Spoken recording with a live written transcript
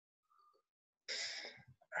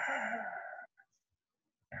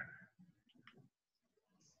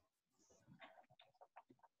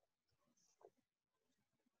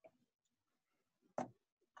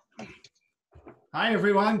Hi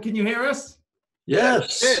everyone, can you hear us?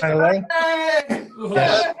 Yes. Hey!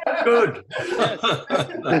 Yes. Good.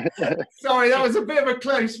 Sorry, that was a bit of a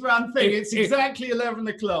close run thing. It's exactly 11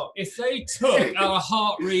 o'clock. If they took our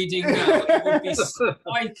heart reading now, it would be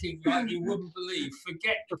spiking like you wouldn't believe.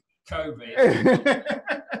 Forget COVID.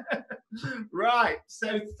 Right,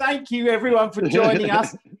 so thank you everyone for joining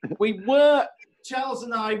us. Charles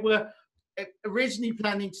and I were originally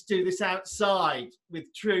planning to do this outside with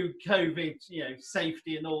true COVID,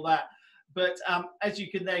 safety and all that. But as you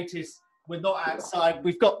can notice, we're not outside.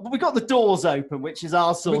 We've got the doors open, which is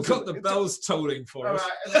our sort. We've got the bells tolling for us.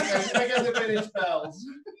 All right, we're going to finish bells.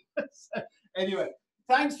 So, anyway,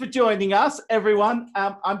 thanks for joining us, everyone. I'm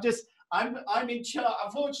in charge.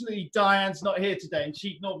 Unfortunately, Diane's not here today, and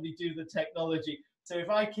she'd normally do the technology. So if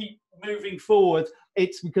I keep moving forward,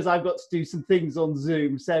 it's because I've got to do some things on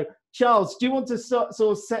Zoom. So Charles, do you want to sort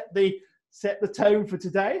of set the tone for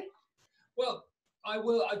today? Well, I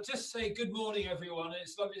will. I'll just say good morning, everyone.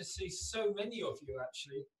 It's lovely to see so many of you,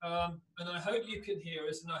 actually. And I hope you can hear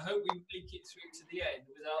us, and I hope we make it through to the end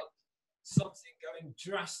without something going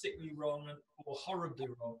drastically wrong or horribly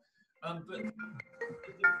wrong. But the debate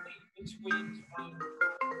between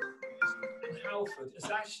and Halford has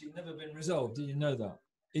actually never been resolved. Did you know that?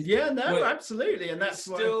 Absolutely, and that's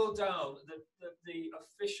still down. The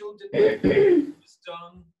official debate was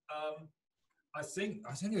done. I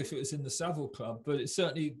don't know if it was in the Savile Club, but it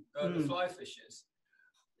certainly the Fly Fishers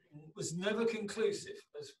was never conclusive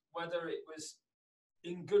as whether it was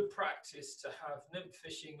in good practice to have nymph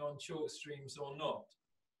fishing on chalk streams or not.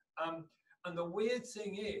 And the weird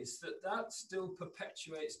thing is that still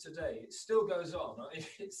perpetuates today. It still goes on. I mean,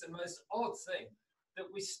 it's the most odd thing that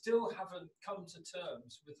we still haven't come to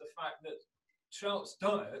terms with the fact that trout's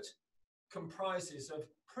diet comprises of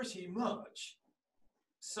pretty much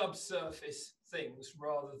subsurface things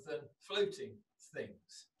rather than floating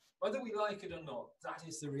things. Whether we like it or not, that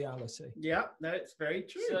is the reality. Yeah, no, it's very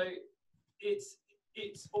true. So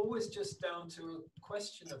it's always just down to a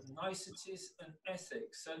question of niceties and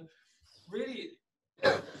ethics. And really,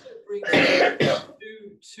 it brings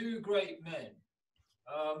two great men,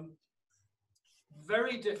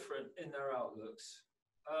 very different in their outlooks,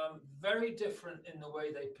 very different in the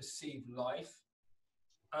way they perceive life,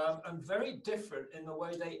 and very different in the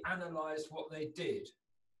way they analysed what they did.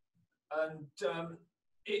 And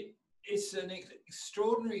it's an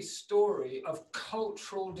extraordinary story of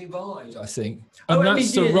cultural divide, I think. And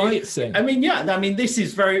that's the right thing. I mean, this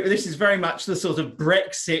is very much the sort of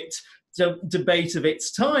Brexit debate of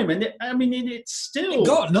its time, and it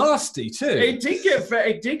got nasty too. It did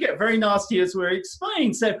get very nasty, as we're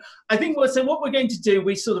explaining. So I think what we're going to do,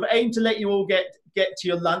 we sort of aim to let you all get to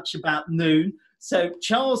your lunch about noon. So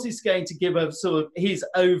Charles is going to give a sort of his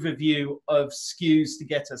overview of Skues to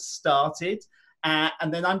get us started,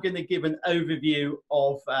 and then I'm going to give an overview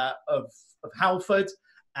of Halford.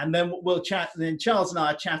 And then we'll chat, and then Charles and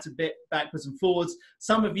I chat a bit backwards and forwards.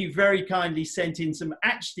 Some of you very kindly sent in some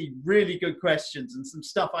actually really good questions and some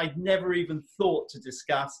stuff I'd never even thought to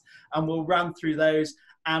discuss. And we'll run through those.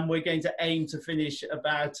 And we're going to aim to finish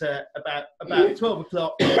about 12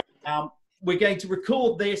 o'clock. We're going to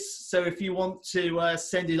record this. So if you want to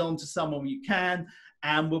send it on to someone, you can.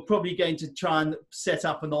 And we're probably going to try and set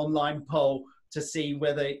up an online poll to see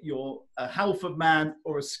whether you're a Halford man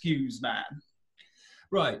or a Skues man.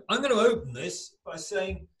 Right, I'm going to open this by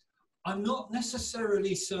saying I'm not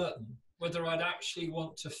necessarily certain whether I'd actually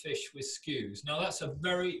want to fish with Skues. Now, that's a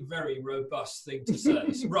very, very robust thing to say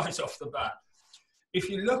right off the bat. If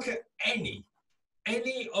you look at any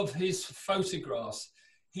of his photographs,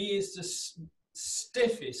 he is the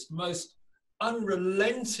stiffest, most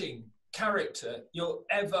unrelenting character you'll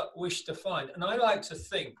ever wish to find. And I like to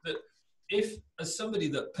think that as somebody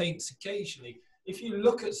that paints occasionally, if you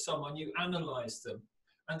look at someone, you analyse them.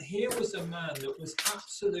 And here was a man that was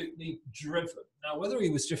absolutely driven. Now, whether he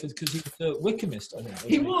was driven because he was a Wykehamist, I think.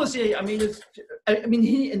 He was, yeah.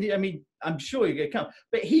 I'm sure you're going to come.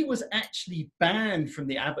 But he was actually banned from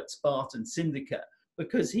the Abbot Spartan Syndicate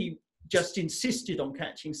because he just insisted on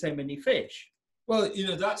catching so many fish. Well,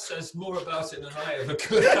 that says more about it than I ever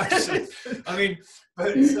could, actually. I mean,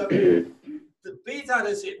 but be that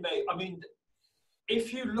as it may, I mean,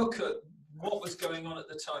 if you look at what was going on at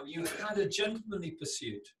the time, you had a gentlemanly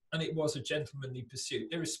pursuit, and it was a gentlemanly pursuit,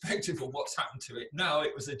 irrespective of what's happened to it. Now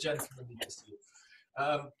it was a gentlemanly pursuit.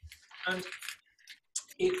 And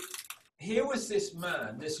here was this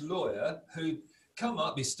man, this lawyer, who'd come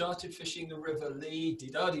up, he started fishing the River Lee,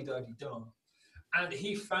 dee-da-dee-da-dee-da, and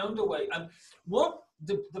he found a way. And what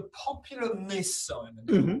the popular myth, Simon,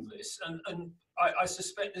 of all this, and I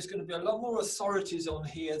suspect there's going to be a lot more authorities on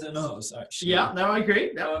here than us, actually. Yeah, no, I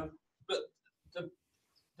agree. Yeah. But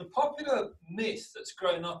the popular myth that's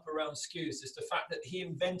grown up around Skues is the fact that he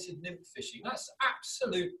invented nymph fishing. That's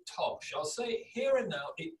absolute tosh. I'll say it here and now,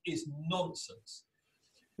 it is nonsense.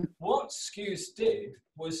 What Skues did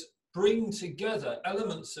was bring together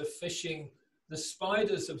elements of fishing the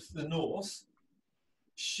spiders of the north,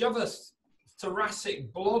 shove a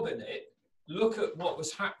thoracic blob in it, look at what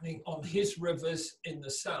was happening on his rivers in the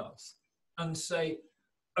south, and say,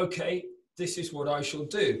 okay, this is what I shall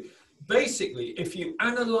do. Basically, if you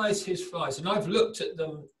analyze his flies, and I've looked at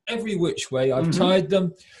them every which way, I've tied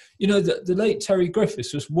them. You know, the late Terry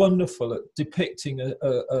Griffiths was wonderful at depicting a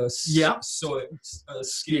Skues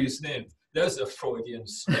nymph. There's a Freudian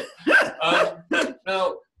slip.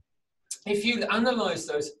 Now, if you analyze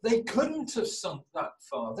those, they couldn't have sunk that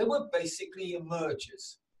far. They were basically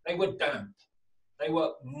emergers. They were damp. They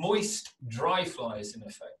were moist dry flies, in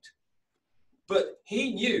effect. But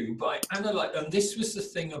he knew by analyzing, and this was the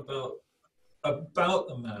thing about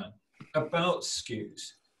the man, about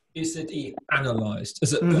Skues, is that he analysed.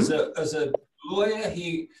 As a lawyer,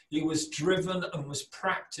 he was driven and was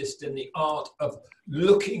practised in the art of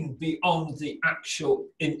looking beyond the actual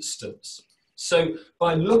instance. So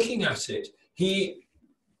by looking at it, he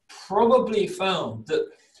probably found that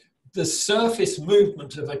the surface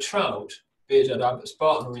movement of a trout, be it at Abbots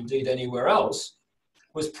Barton or indeed anywhere else,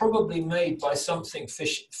 was probably made by something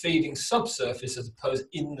feeding subsurface as opposed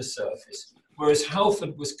in the surface. Whereas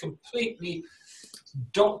Halford was completely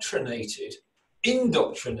indoctrinated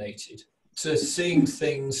to seeing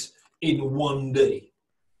things in 1D,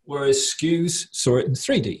 whereas Skues saw it in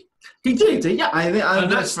 3D. He did, yeah.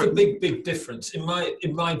 And that's the big difference. In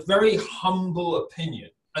my very humble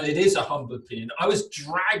opinion, and it is a humble opinion, I was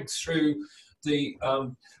dragged through the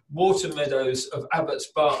water meadows of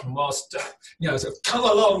Abbots Barton whilst, so come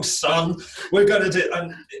along, son, we're going to do,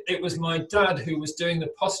 and it was my dad who was doing the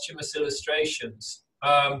posthumous illustrations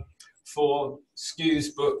for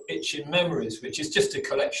Skues' book Itching Memories, which is just a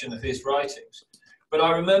collection of his writings. But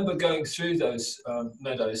I remember going through those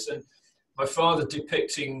meadows and my father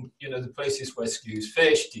depicting, the places where Skues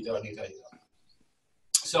fished,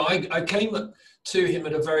 So I came to him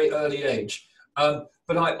at a very early age.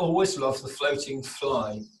 But I always loved The Floating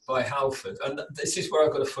Fly by Halford. And this is where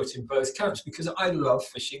I got a foot in both camps, because I love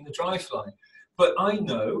fishing the dry fly. But I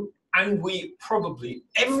know, and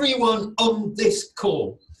everyone on this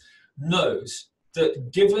call knows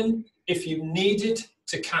that given if you needed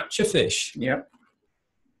to catch a fish,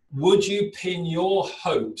 would you pin your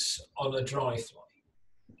hopes on a dry fly?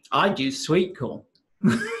 I'd use sweet corn.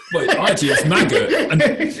 Well, I'd use maggot and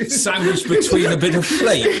sandwiched between a bit of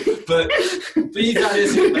flake, but be that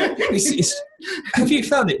as it may, have you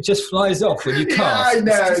found it just flies off when you cast? Yeah, I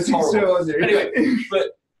know, it's horrible. Anyway,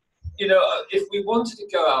 but if we wanted to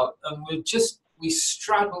go out and we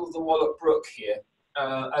straddle the Wallop Brook here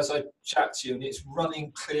as I chat to you, and it's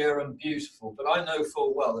running clear and beautiful, but I know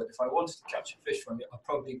full well that if I wanted to catch a fish from it, I'd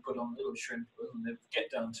probably put on a little shrimp and then get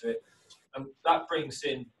down to it, and that brings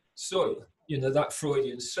in soil. That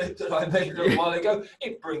Freudian slip that I made a little while ago,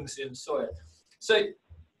 it brings in soil. So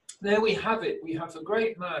there we have it. We have a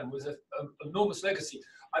great man with an enormous legacy.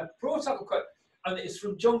 I brought up a quote, and it's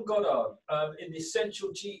from John Goddard in the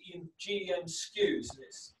Essential GEM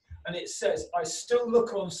Skues. And it says, I still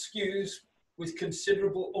look on Skues with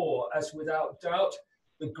considerable awe, as without doubt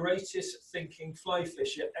the greatest thinking fly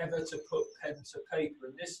fisher ever to put pen to paper.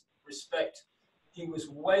 In this respect, he was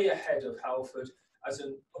way ahead of Halford as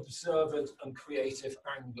an observant and creative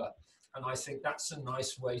angler. And I think that's a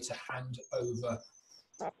nice way to hand over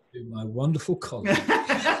to my wonderful colleague.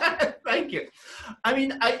 Thank you. I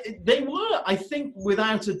mean, they were, I think,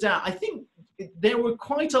 without a doubt, I think there were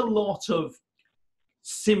quite a lot of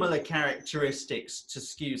similar characteristics to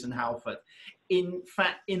Skues and Halford. In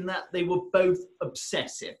fact, in that they were both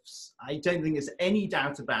obsessives. I don't think there's any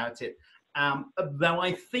doubt about it. Though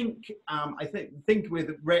I think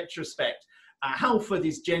with retrospect, Halford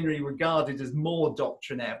is generally regarded as more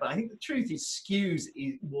doctrinaire, but I think the truth is Skues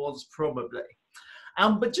was probably.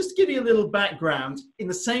 But just to give you a little background, in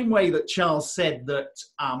the same way that Charles said that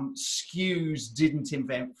Skues didn't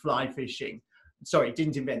invent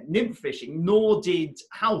didn't invent nymph fishing, nor did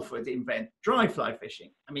Halford invent dry fly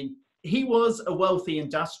fishing. I mean, he was a wealthy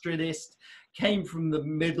industrialist, came from the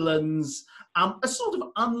Midlands, a sort of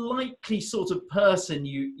unlikely sort of person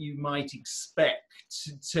you might expect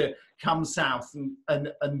to come south and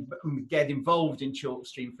get involved in chalk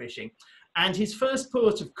stream fishing. And his first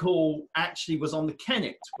port of call actually was on the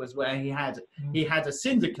Kennet, was where he had a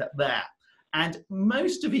syndicate there. And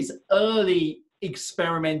most of his early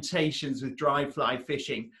experimentations with dry fly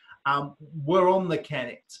fishing were on the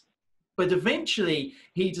Kennet. But eventually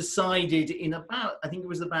he decided in about, I think it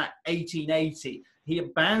was about 1880, he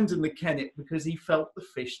abandoned the Kennet because he felt the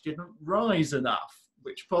fish didn't rise enough,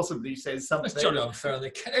 which possibly says something. That's jolly unfair on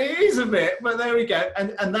the Kennet. It is a bit, but there we go.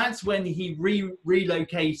 And that's when he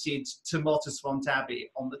relocated to Mottisfont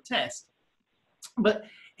Abbey on the Test. But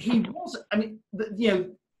he was, I mean,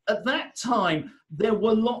 at that time, there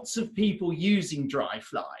were lots of people using dry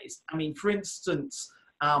flies. I mean, for instance,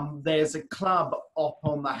 there's a club up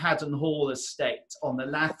on the Haddon Hall estate on the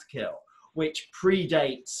Lathkill, which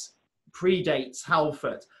predates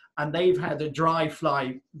Halford, and they've had a dry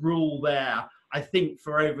fly rule there, I think,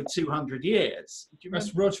 for over 200 years.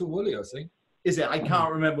 That's Roger Woolley, I think. Is it? I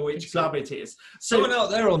can't remember which club it is. So, someone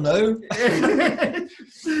out there will know.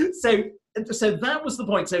 So that was the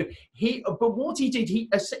point. So but what he did, he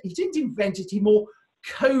didn't invent it. He more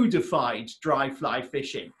codified dry fly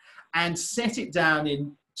fishing and set it down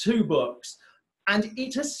in 2 books, and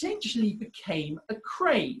it essentially became a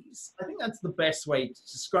craze. I think that's the best way to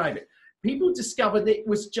describe it. People discovered it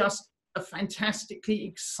was just a fantastically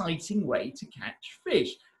exciting way to catch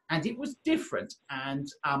fish, and it was different. And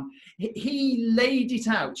he laid it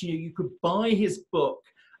out. You could buy his book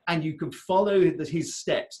and you could follow his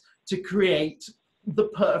steps to create the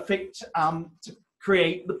perfect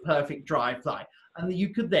dry fly, and you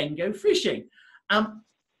could then go fishing.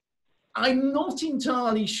 I'm not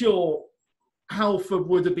entirely sure Halford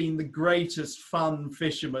would have been the greatest fun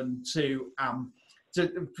fisherman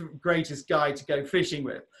greatest guy to go fishing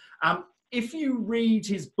with. If you read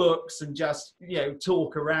his books and just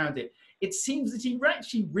talk around it, it seems that he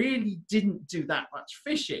actually really didn't do that much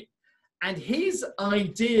fishing. And his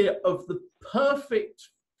idea of the perfect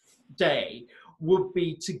day would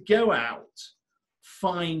be to go out,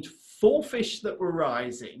 find 4 fish that were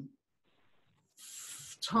rising,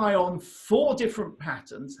 tie on 4 different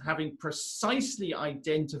patterns, having precisely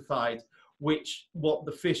identified what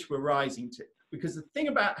the fish were rising to. Because the thing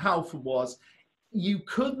about Halford was, you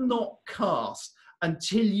could not cast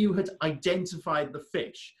until you had identified the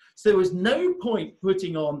fish. So there was no point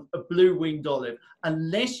putting on a blue-winged olive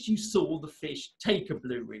unless you saw the fish take a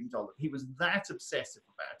blue-winged olive. He was that obsessive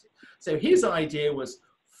about it. So his idea was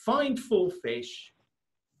find 4 fish,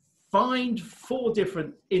 find 4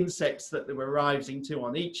 different insects that they were rising to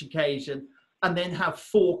on each occasion, and then have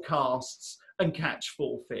 4 casts and catch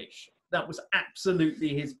 4 fish. That was absolutely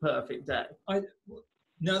his perfect day.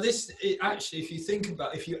 Now, actually,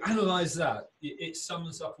 if you analyse that, it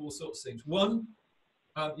sums up all sorts of things. One,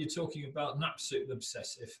 you're talking about an absolute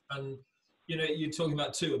obsessive, and you're talking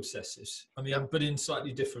about 2 obsessives. I mean, but in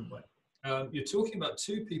slightly different way. You're talking about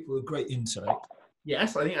 2 people with great intellect.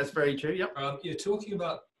 Yes, I think that's very true. Yep. You're talking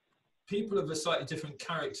about people of a slightly different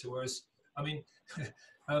character, whereas, I mean,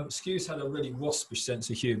 Skues had a really waspish sense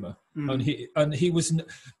of humour, and he was.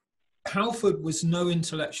 Halford was no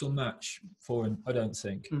intellectual match for him, I don't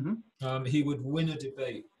think. He would win a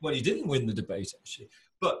debate. Well, he didn't win the debate, actually.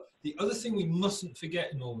 But the other thing we mustn't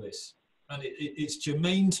forget in all this, and it's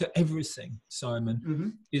germane to everything,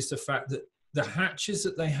 Simon, is the fact that the hatches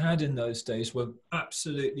that they had in those days were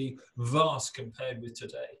absolutely vast compared with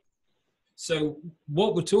today. So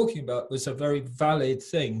what we're talking about was a very valid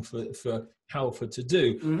thing for Halford to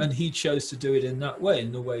do. And he chose to do it in that way,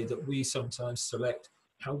 in the way that we sometimes select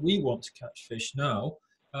how we want to catch fish now.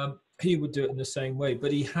 He would do it in the same way,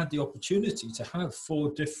 but he had the opportunity to have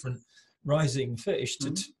 4 different rising fish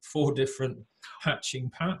to 4 different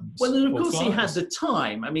hatching patterns. Well, and of course he had the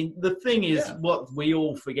time. I mean, the thing is, what we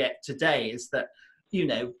all forget today is that,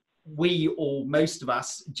 most of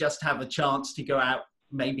us just have a chance to go out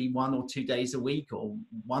maybe 1 or 2 days a week, or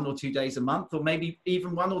 1 or 2 days a month, or maybe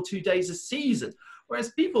even 1 or 2 days a season.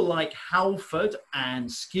 Whereas people like Halford and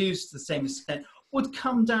Skues, to the same extent, would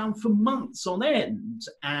come down for months on end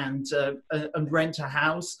and rent a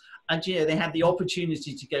house. And they had the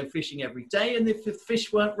opportunity to go fishing every day. And if the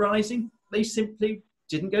fish weren't rising, they simply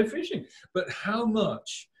didn't go fishing. But how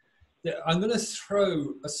much? I'm going to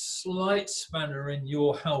throw a slight spanner in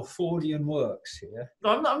your Halfordian works here.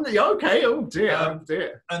 Okay. Oh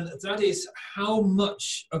dear. And that is, how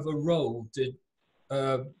much of a role did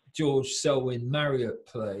George Selwyn Marriott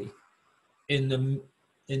play in the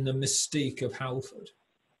mystique of Halford?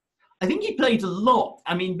 I think he played a lot.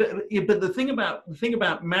 I mean, but the thing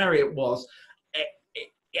about Marriott was,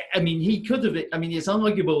 he could have. I mean, it's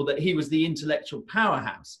unarguable that he was the intellectual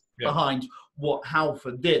powerhouse behind what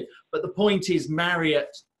Halford did. But the point is,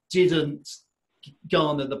 Marriott didn't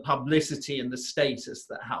garner the publicity and the status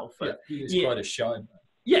that Halford. He was quite a shy man.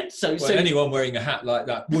 Yeah. So anyone wearing a hat like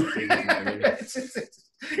that would be.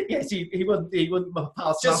 Yes, he wouldn't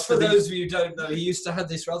pass. Just for those of you who don't know, he used to have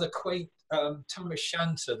this rather quaint tam o'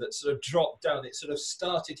 shanter that sort of dropped down. It sort of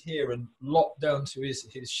started here and lopped down to his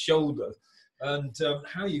shoulder. And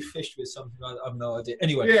how you fished with something like that, I've no idea.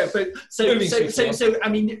 Anyway, yeah, but so I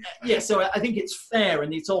mean, yeah. So I think it's fair,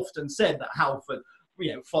 and it's often said that Halford,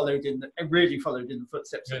 really followed in the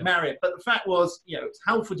footsteps of Marriott. But the fact was, it's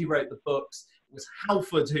Halford who wrote the books. It was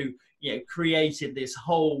Halford who created this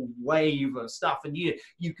whole wave of stuff, and you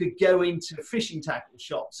could go into fishing tackle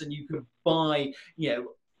shops and you could buy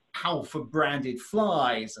Halford branded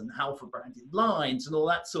flies and Halford branded lines and all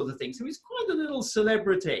that sort of thing. So he's quite a little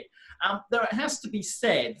celebrity. Though it has to be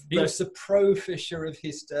said, he was the pro fisher of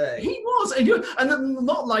his day. He was, and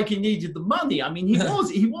not like he needed the money. I mean, he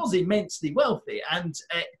was immensely wealthy, and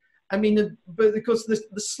but because the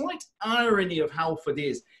slight irony of Halford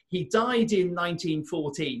is he died in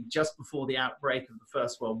 1914, just before the outbreak of the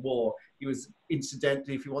First World War. He was,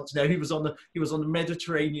 incidentally, if you want to know, he was on the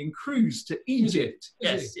Mediterranean cruise to Egypt.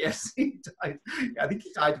 Yes, he died. I think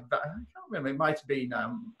he died about, I can't remember. It might have been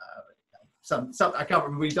some I can't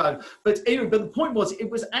remember when he died. But anyway, but the point was, he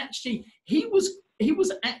was actually.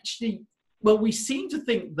 Well, we seem to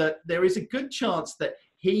think that there is a good chance that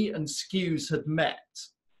he and Skues had met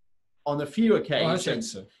on a few occasions. I think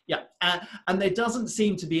so. Yeah, and there doesn't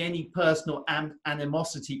seem to be any personal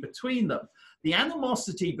animosity between them. The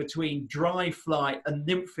animosity between dry fly and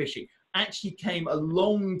nymph fishing actually came a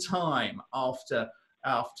long time after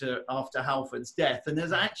Halford's death, and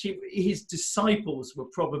there's actually his disciples were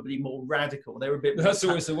probably more radical. They were a bit. That's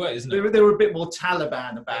always the way, isn't it? They were a bit more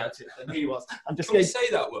Taliban about it than he was. I'm just going to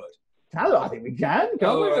say that word. Taliban. I think we can.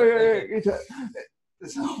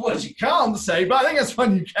 There's not words you can't say, but I think that's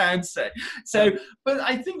one you can say. So, but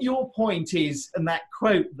I think your point is, and that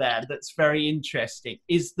quote there that's very interesting,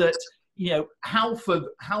 is that Halford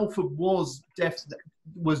was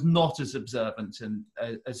not as observant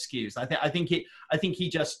as Skues. I think he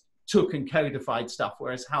just took and codified stuff,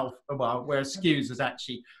 whereas Skues was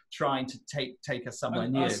actually trying to take us somewhere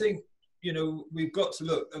new. I think we've got to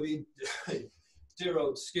look. I mean, dear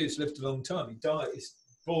old Skues lived a long time. He died. He's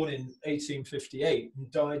born in 1858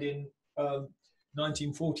 and died in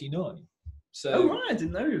 1949. So, right, I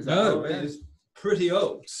didn't know he was that old. He was pretty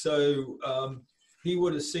old. So he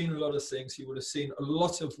would have seen a lot of things. He would have seen a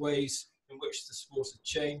lot of ways in which the sport had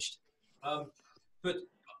changed. But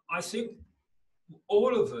I think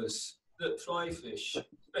all of us that fly fish,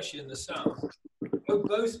 especially in the south, have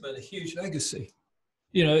both made a huge legacy.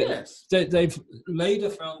 Yes. They've laid a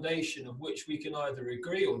foundation of which we can either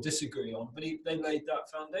agree or disagree on, but they laid that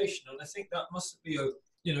foundation, and I think that mustn't be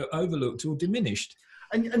overlooked or diminished.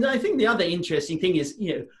 And I think the other interesting thing is,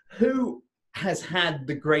 who has had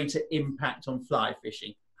the greater impact on fly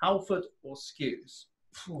fishing, Halford or Skues?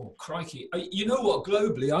 Oh, crikey! You know what?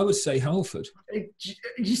 Globally, I would say Halford.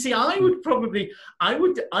 You see, I would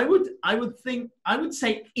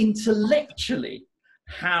say intellectually,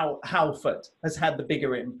 how Halford has had the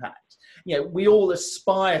bigger impact. We all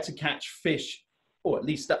aspire to catch fish, or at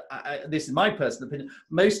least this is my personal opinion.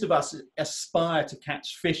 Most of us aspire to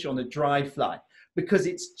catch fish on a dry fly because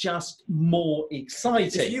it's just more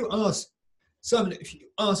exciting. If you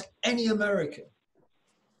ask any American,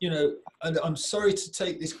 and I'm sorry to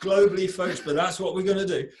take this globally, folks, but that's what we're going to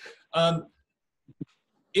do.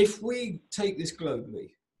 If we take this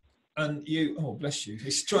globally, and oh, bless you,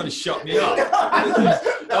 he's trying to shut me up.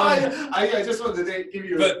 I just wanted to give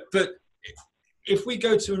you. But if we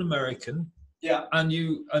go to an American, and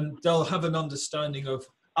they'll have an understanding of.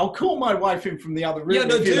 I'll call my wife in from the other room. Yeah,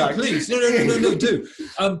 no, do please. No, do.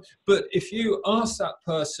 But if you ask that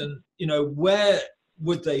person, where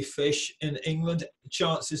would they fish in England?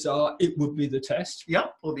 Chances are it would be the Test. Yeah,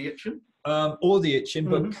 or the Itchen.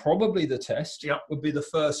 But probably the Test would be the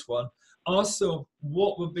first one. Ask them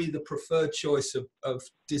what would be the preferred choice of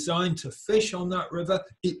design to fish on that river.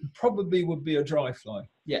 It probably would be a dry fly.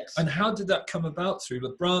 Yes. And how did that come about? Through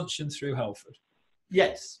LaBranche and through Halford.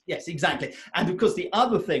 Yes, exactly. And of course, the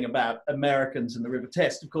other thing about Americans and the River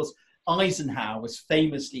Test, of course, Eisenhower was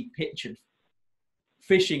famously pictured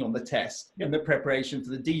fishing on the Test in the preparation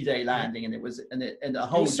for the D-Day landing, and it was and a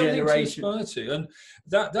whole generation. To aspire to, and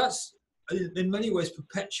that's in many ways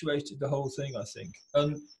perpetuated the whole thing, I think.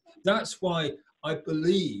 And that's why I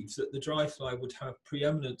believe that the dry fly would have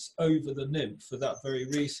preeminence over the nymph for that very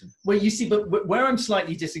reason. Well, you see, but where I'm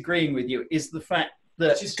slightly disagreeing with you is the fact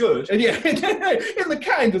that... Which is good. Yeah, in the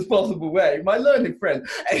kindest possible way, my learned friend,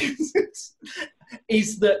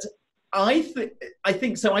 is that I think,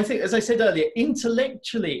 as I said earlier,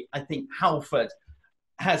 intellectually, I think Halford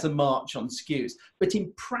has a march on Skues. But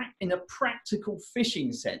in a practical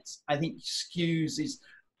fishing sense, I think Skues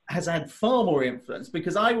has had far more influence,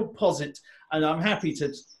 because I would posit, and I'm happy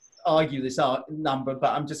to argue this number,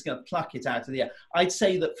 but I'm just going to pluck it out of the air. I'd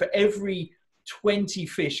say that for every 20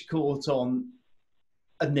 fish caught on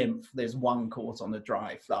a nymph, there's one caught on a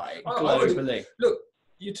dry fly globally. Look,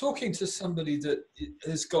 you're talking to somebody that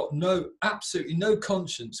has got absolutely no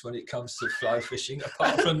conscience when it comes to fly fishing,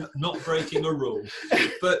 apart from not breaking a rule.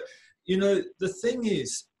 But, you know, the thing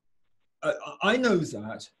is, I know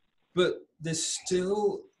that, but there's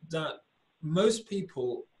still that most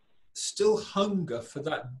people still hunger for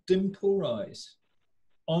that dimple rise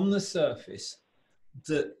on the surface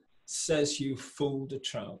that says you fooled a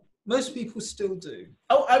trout. Most people still do.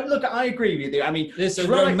 Oh, look, I agree with you. I mean, there's a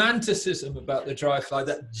romanticism about the dry fly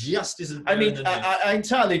that just isn't. I mean, I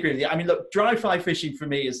entirely agree with you. I mean, look, dry fly fishing for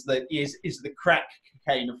me is the crack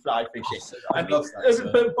cocaine of fly fishing. Oh, I love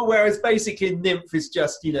that. But whereas basically nymph is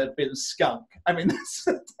just, you know, a bit of skunk. I mean, that's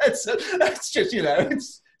just, you know,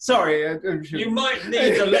 it's. Sorry, you might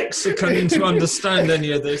need a lexicon to understand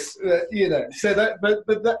any of this. You know, so that,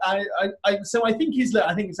 so I think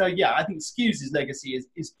I think Skues' legacy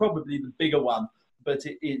is probably the bigger one, but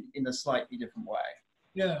in a slightly different way.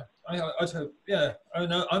 Yeah, I'd hope. Yeah, I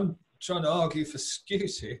know. I'm trying to argue for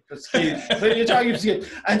Skues here. For Skues, but you're trying for Skues,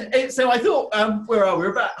 and so I thought, where are we?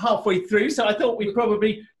 We're about halfway through, so I thought we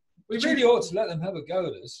really ought to let them have a go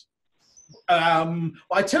at us. Well,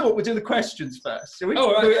 I tell you what, we'll do the questions first. So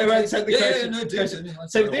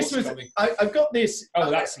So this was, I've got this. Oh,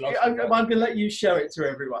 that's lovely. I'm going to let you show it to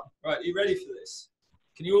everyone. Right, are you ready for this?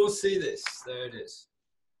 Can you all see this? There it is.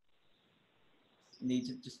 Need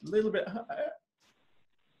it just a little bit higher.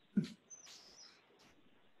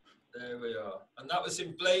 There we are. And that was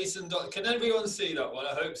emblazoned on, can everyone see that one?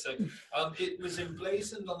 I hope so. It was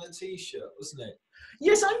emblazoned on a t-shirt, wasn't it?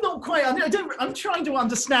 Yes, I'm not quite. I'm trying to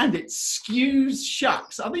understand it. Skues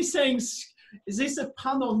shucks. Are they saying? Is this a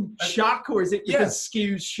pun on chuck, or is it because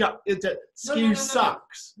Skues shuck? Skues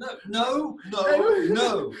sucks. No.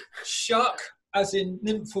 Shuck, as in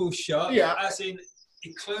nymphal shuck. Yeah. As in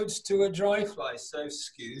it close to a dry fly. So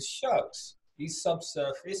Skues shucks. He's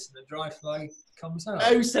subsurface, and the dry fly comes out.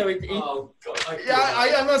 Oh, so oh God!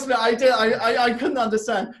 I must admit, I couldn't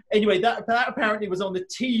understand. Anyway, that apparently was on the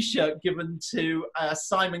T-shirt given to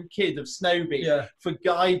Simon Kidd of Snowby for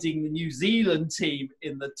guiding the New Zealand team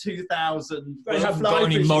in the 2000. They haven't got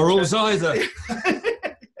any morals either.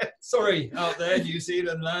 Sorry, out there, New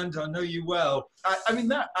Zealand land. I know you well. I mean,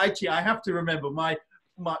 that actually, I have to remember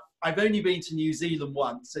I've only been to New Zealand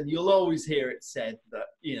once, and you'll always hear it said that,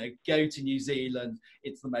 you know, go to New Zealand.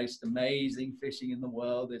 It's the most amazing fishing in the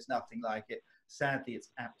world. There's nothing like it. Sadly,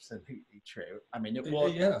 it's absolutely true. I mean, it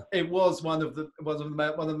was one of the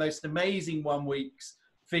most amazing 1 weeks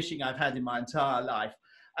fishing I've had in my entire life.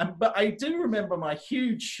 But I do remember my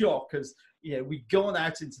huge shock as, you know, we'd gone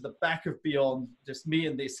out into the back of Beyond, just me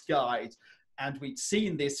and this guide, and we'd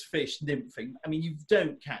seen this fish nymphing. I mean, you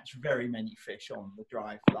don't catch very many fish on the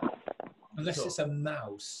dry fly. Unless it's a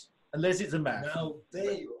mouse. Unless it's a mouse. Now,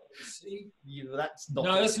 there you are. See? That's not.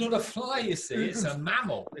 No, that's not a fly, you see. It's a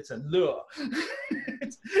mammal. It's a lure.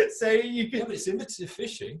 So you can. Yeah, but it's imitative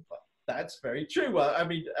fishing. That's very true. Well, I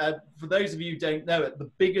mean, for those of you who don't know it,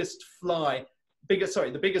 the biggest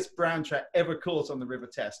brown trout ever caught on the River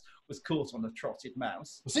Test was caught on a trotted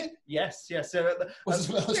mouse. Was it? Yes. So was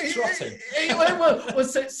trotting?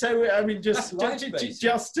 I mean,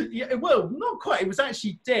 not quite. It was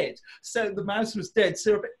actually dead. So the mouse was dead.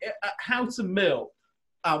 So at Houghton Mill,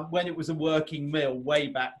 when it was a working mill way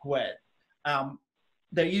back when,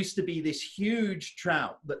 there used to be this huge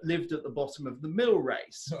trout that lived at the bottom of the mill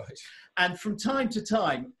race. Right. And from time to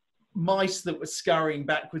time, mice that were scurrying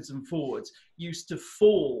backwards and forwards used to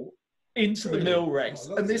fall into the mill race.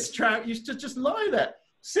 And this trout used to just lie there,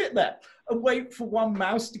 sit there, and wait for one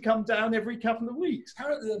mouse to come down every couple of weeks.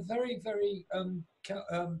 Apparently they're very, very,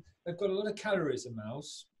 they've got a lot of calories, a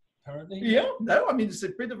mouse, apparently. Yeah, no, I mean, it's a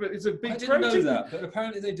big protein. I didn't know that, but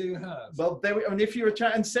apparently they do have. Well, if you're a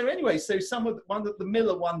trout, and so anyway, so the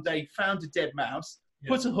miller one day found a dead mouse,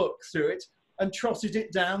 put a hook through it, and trotted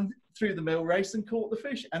it down through the mill race and caught the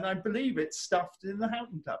fish. And I believe it's stuffed in the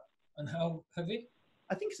Houghton Cup. And how heavy?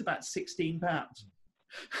 I think it's about 16 pounds.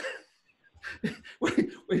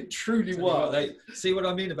 It truly was. See what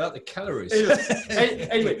I mean about the calories?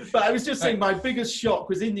 Anyway, but I was just saying my biggest shock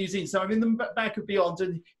was in New Zealand. So I'm in the back of Beyond,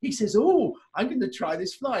 and he says, "Oh, I'm going to try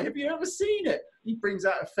this fly. Have you ever seen it?" He brings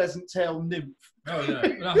out a pheasant tail nymph. Oh yeah,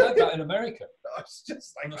 well, I heard that in America. It's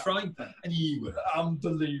just like on the frying pan, and you were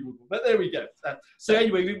unbelievable. But there we go. So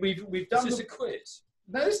anyway, we've done. Is this a quiz?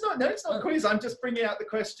 No, it's not. No, it's not a quiz. I'm just bringing out the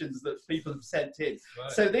questions that people have sent in.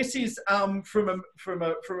 Right. So this is from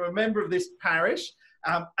a member of this parish,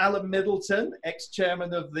 Alan Middleton,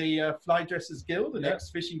 ex-chairman of the Fly Dressers Guild and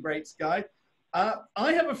ex-Fishing Breaks Guide.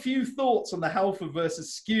 I have a few thoughts on the Halford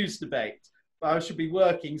versus Skues debate, but I should be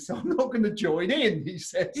working, so I'm not going to join in. He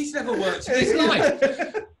says He's never worked in his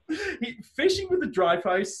life. Fishing with a dry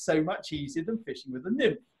fly is so much easier than fishing with a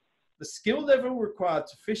nymph. The skill level required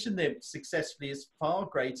to fish a nymph successfully is far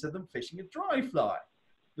greater than fishing a dry fly.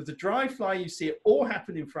 With a dry fly, you see it all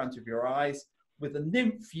happen in front of your eyes. With a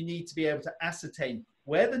nymph, you need to be able to ascertain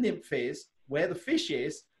where the nymph is, where the fish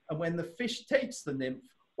is, and when the fish takes the nymph,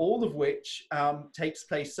 all of which takes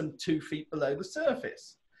place some 2 feet below the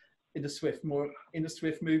surface in a swift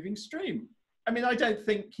moving stream. I mean, I don't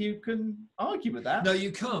think you can argue with that. No,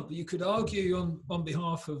 you can't, but you could argue on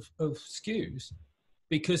behalf of Skues,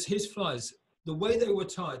 because his flies, the way they were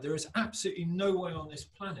tied, there is absolutely no way on this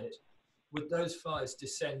planet would those flies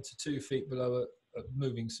descend to 2 feet below a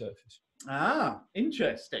moving surface. Ah,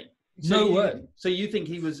 interesting. No way. So you think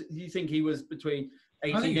he was between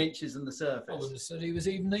 18 inches and the surface? I wouldn't have said he was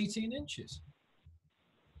even 18 inches.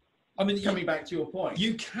 I mean, coming back to your point,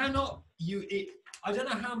 you cannot. I don't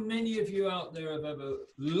know how many of you out there have ever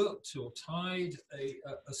looked or tied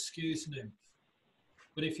a Skues nymph,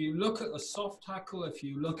 but if you look at the soft tackle, if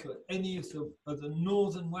you look at any of the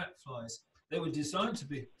northern wet flies, they were designed to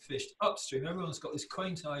be fished upstream. Everyone's got this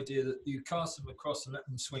quaint idea that you cast them across and let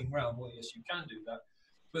them swing round. Well, yes, you can do that.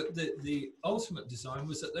 But the ultimate design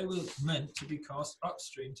was that they were meant to be cast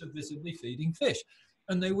upstream to visibly feeding fish.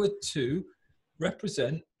 And they were to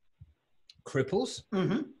represent cripples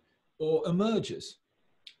or emergers.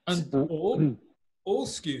 And all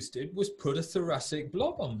Skues did was put a thoracic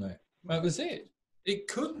blob on there. That was it. It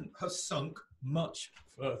couldn't have sunk much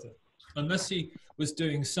further unless he was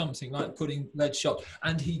doing something like putting lead shot.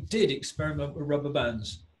 And he did experiment with rubber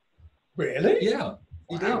bands. Really? Yeah.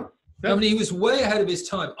 He did. Wow. I mean, he was way ahead of his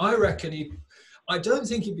time. I reckon I don't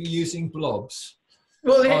think he'd be using blobs.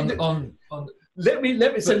 Well, let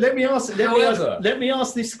me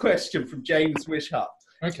ask this question from James Wishart,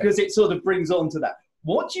 because it sort of brings on to that.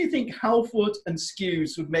 What do you think Halford and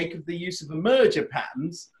Skues would make of the use of emerger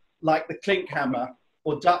patterns like the clink hammer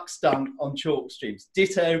or duck stung on chalk streams?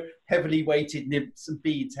 Ditto heavily weighted nymphs and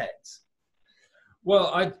bead heads. Well,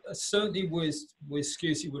 I certainly with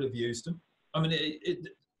Skues he would have used them. I mean,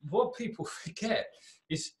 what people forget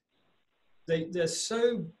is they're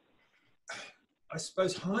so, I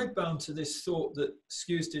suppose, hidebound to this thought that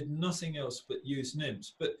Skues did nothing else but use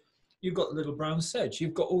nymphs. But you've got little brown sedge,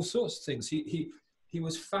 you've got all sorts of things. He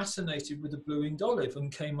was fascinated with the blue-winged olive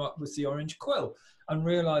and came up with the orange quill and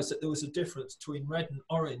realised that there was a difference between red and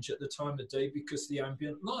orange at the time of day because of the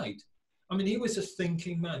ambient light. I mean, he was a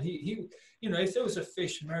thinking man. He you know, if there was a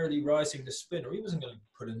fish merrily rising the spinner, he wasn't going to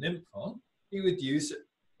put a nymph on. He would use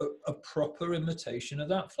a proper imitation of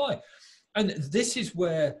that fly. And this is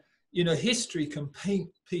where, you know, history can paint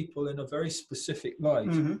people in a very specific light,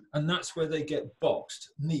 and that's where they get boxed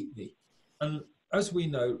neatly. And as we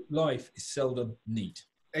know, life is seldom neat.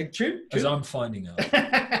 True. As I'm finding out.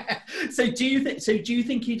 So do you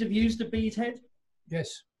think he'd have used a bead head?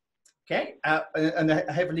 Yes. Okay. And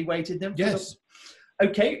a heavily weighted nymph? Yes.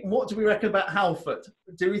 Okay. What do we reckon about Halford?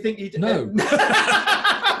 Do we think he'd... No.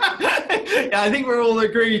 Yeah, I think we're all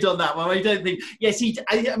agreed on that one. I don't think... Yes,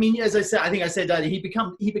 I mean, as I said, I think I said earlier, he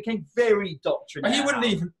became very doctrinaire. And he wouldn't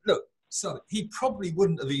even... Look, sorry, he probably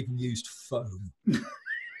wouldn't have even used foam.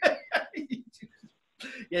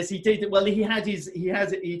 Yes, he did. Well, he'd had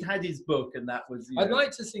his book, and that was... I'd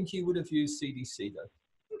like to think he would have used CDC, though.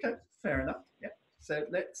 Okay, fair enough. Yeah. So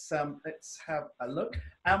let's have a look.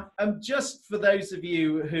 Just for those of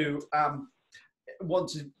you who want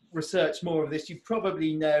to research more of this, you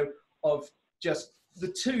probably know of just the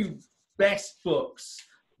 2 best books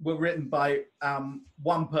were written by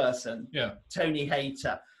one person, Tony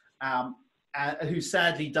Hayter, who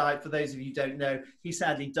sadly died. For those of you who don't know, he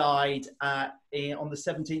sadly died on the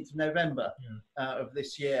 17th of November of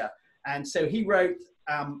this year. And so he wrote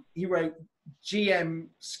GM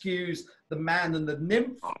Skues, The Man and the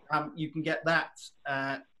Nymph. You can get that.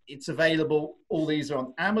 It's available. All these are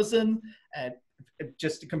on Amazon. It's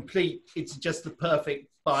just the perfect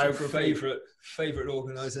biography. Favorite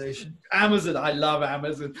organization. Amazon. I love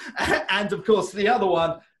Amazon. And of course, the other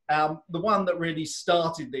one, the one that really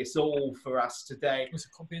started this all for us today. There's a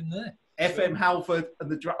copy in there. FM Halford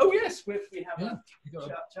and the... Oh, yes, we have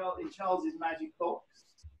Charles's Magic Box.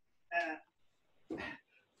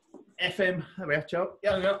 FM... There we have, Charles.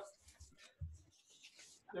 Yeah.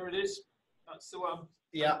 There it is. That's the one.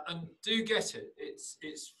 Yeah. And do get it. It's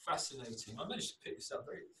fascinating. I managed to pick this up.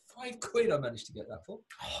 £5 I managed to get that for.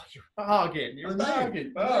 Oh, you're bargain. You're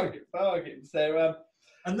bargain. So,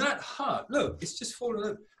 and that hut, look, it's just fallen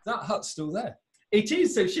over. That hut's still there. it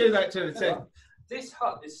is. So show that to us. So, this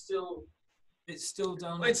hut is still. It's still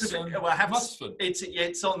down. well, it's on. I have to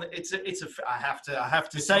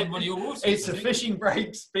say, it's a fishing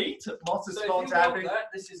breaks beat at Mottersford. So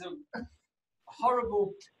this is a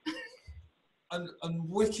horrible and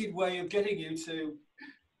wicked way of getting you to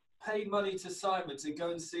pay money to Simon to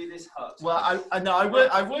go and see this hut. Well,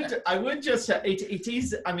 I would just say it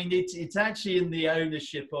is. I mean, it's actually in the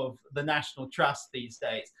ownership of the National Trust these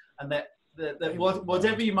days, and that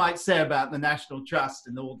whatever you might say about the National Trust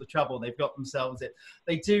and all the trouble they've got themselves in,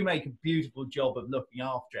 they do make a beautiful job of looking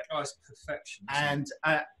after it. Oh, it's perfection.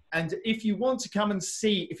 And if you want to come and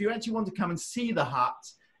see, if you actually want to come and see the hut,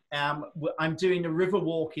 I'm doing a river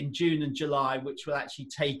walk in June and July, which will actually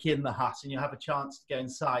take in the hut, and you'll have a chance to go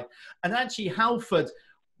inside. And actually, Halford,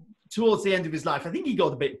 towards the end of his life, I think he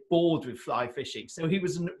got a bit bored with fly fishing, so he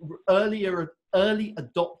was an early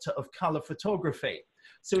adopter of colour photography.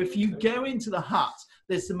 So if you go into the hut,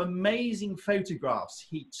 there's some amazing photographs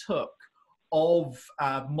he took of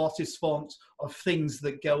Mottisfont, of things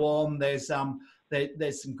that go on. There's some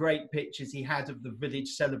great pictures he had of the village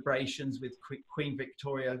celebrations with Queen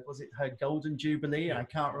Victoria. Was it her Golden Jubilee? I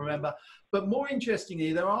can't remember. But more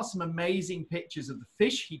interestingly, there are some amazing pictures of the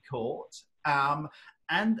fish he caught and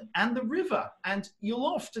the river. And you'll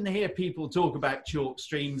often hear people talk about chalk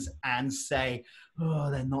streams and say,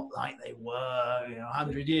 oh, they're not like they were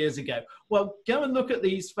 100 years ago. Well, go and look at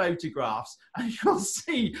these photographs and you'll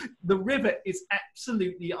see the river is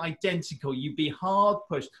absolutely identical. You'd be hard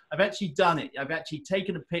pushed. I've actually done it. I've actually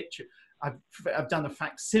taken a picture. I've done a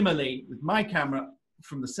facsimile with my camera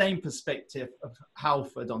from the same perspective of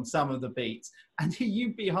Halford on some of the beats, and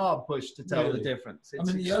you'd be hard pushed to tell the difference.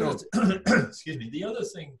 It's the other, excuse me, the other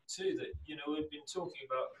thing too that we've been talking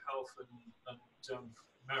about Halford and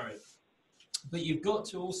Marriott, but you've got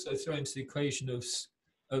to also throw into the equation of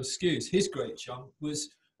Skues. His great chum was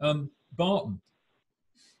Barton.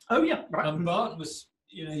 Oh yeah, right. Barton was,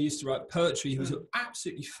 he used to write poetry. He was an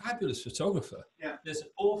absolutely fabulous photographer. Yeah. There's an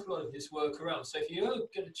awful lot of his work around. So if you ever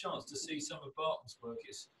get a chance to see some of Barton's work,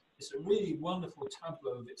 it's a really wonderful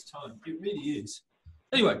tableau of its time. It really is.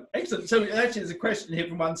 Anyway, excellent. So actually, there's a question here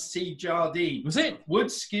from one C. Jardine. Was it? Would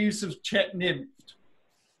Skues have checked Nymph?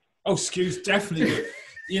 Oh, Skues definitely would.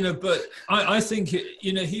 But I think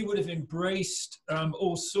he would have embraced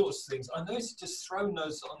all sorts of things. I know he's just thrown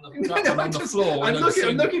those on the floor. I'm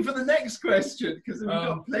looking for the next question because we've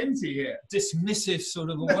got plenty here. Dismissive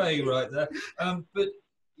sort of a way right there. But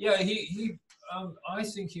yeah, I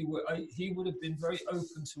think he would have been very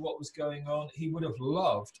open to what was going on. He would have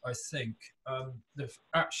loved, I think, the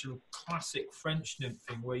actual classic French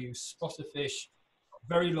nymphing where you spot a fish,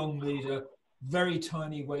 very long leader, very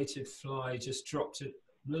tiny weighted fly, just dropped it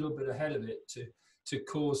a little bit ahead of it to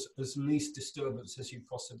cause as least disturbance as you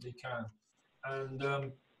possibly can. And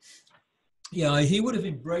he would have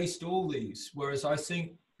embraced all these, whereas I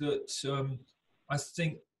think that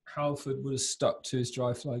Halford would have stuck to his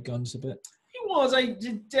dry fly guns a bit. He was. I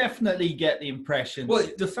did definitely get the impression. Well,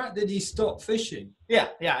 the fact that he stopped fishing,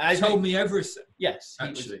 told me everything. Yes,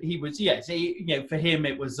 he was. Yes, for him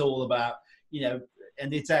it was all about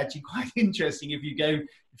and it's actually quite interesting if you go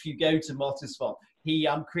to Mottisfont. He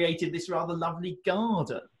created this rather lovely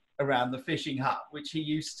garden around the fishing hut, which he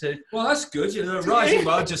used to. Well, that's good. Rising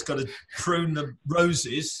well, just got to prune the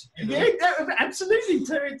roses. Yeah, absolutely.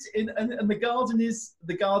 So and the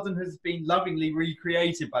garden has been lovingly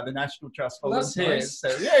recreated by the National Trust volunteers. Well, that's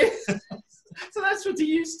nice. So so that's what he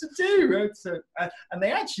used to do. Right? So and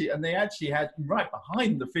they actually had right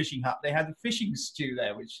behind the fishing hut. They had a fishing stew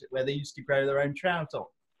there, where they used to grow their own trout on.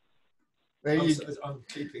 I'm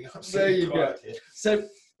keeping up. There you go. So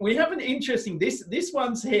we have an interesting. This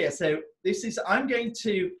one's here. So this is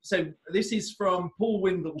from Paul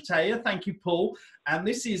Windle-Taylor. Thank you, Paul. And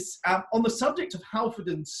this is on the subject of Halford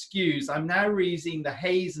and Skues. I'm now reading the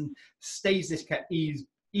Hayes and Stasiska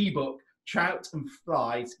ebook, Trout and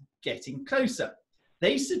Flies Getting Closer.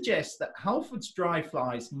 They suggest that Halford's dry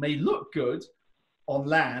flies may look good on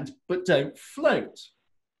land, but don't float.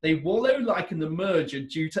 They wallow like an emerger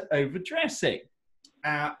due to overdressing.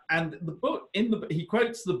 And the book, he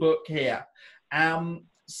quotes the book here.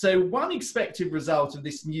 So one expected result of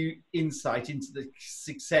this new insight into the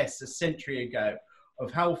success a century ago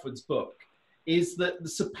of Halford's book is that the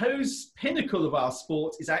supposed pinnacle of our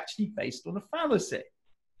sport is actually based on a fallacy.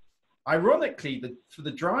 Ironically, for the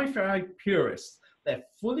dry fly purists, their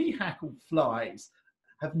fully hackled flies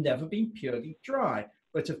have never been purely dry.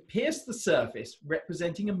 but have pierced the surface,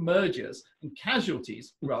 representing emergers and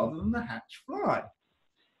casualties rather than the hatched fly.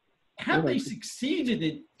 Had they succeeded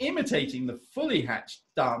in imitating the fully hatched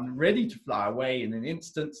dun ready to fly away in an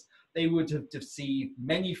instant, they would have deceived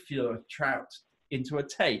many fewer trout into a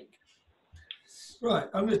take. Right,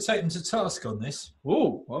 I'm going to take them to task on this.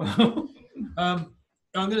 Oh, I'm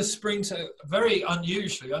going to spring to, very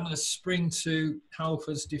unusually, I'm going to spring to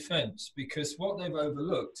Halford's defence, because what they've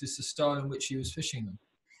overlooked is the style in which he was fishing them.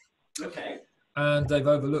 okay. And they've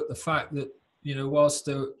overlooked the fact that, you know, whilst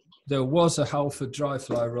there was a Halford dry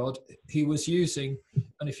fly rod, he was using,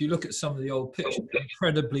 and if you look at some of the old pictures,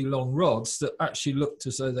 incredibly long rods that actually looked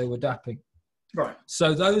as though they were dapping. Right.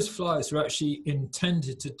 So those flies were actually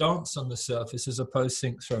intended to dance on the surface as opposed to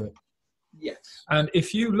sink through it. Yes. And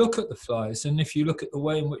if you look at the flies, and if you look at the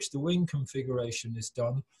way in which the wing configuration is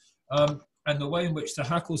done, and the way in which the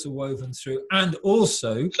hackles are woven through, and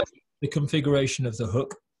also the configuration of the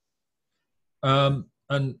hook, and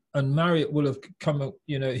Marriott will have come up,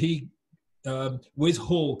 you know, he, with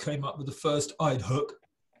Hall, came up with the first eyed hook.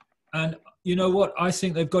 And you know what? I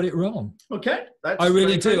think they've got it wrong. Okay. I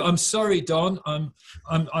really do. I'm sorry, Don.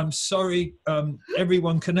 I'm sorry,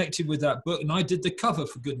 everyone connected with that book. And I did the cover,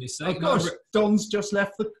 for goodness sake. Oh, gosh, Don's just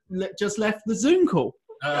left the Zoom call.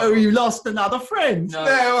 Oh, you lost another friend.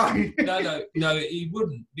 No, he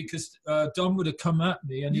wouldn't, because Don would have come at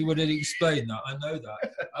me and he would have explained that. I know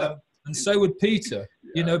that. And so would Peter.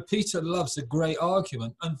 Yeah. You know, Peter loves a great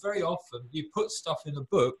argument, and very often you put stuff in a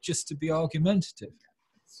book just to be argumentative.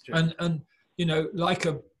 And you know, like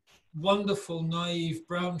a wonderful naive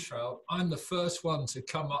brown trout, I'm the first one to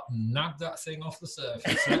come up and nab that thing off the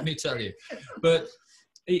surface. Let me tell you. But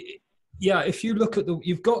yeah, if you look at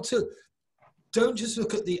you've got to, don't just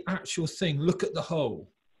look at the actual thing. Look at the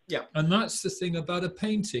whole. Yeah. And that's the thing about a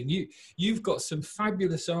painting. You've got some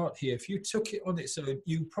fabulous art here. If you took it on its own,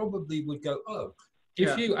 you probably would go, oh.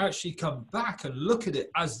 If you actually come back and look at it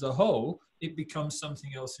as the whole, it becomes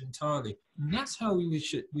something else entirely. And that's how we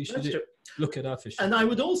should look at our fishing. And I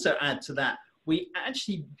would also add to that, we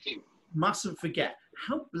actually mustn't forget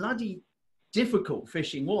how bloody difficult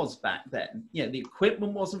fishing was back then. You know, the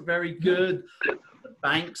equipment wasn't very good. The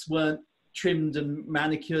banks weren't trimmed and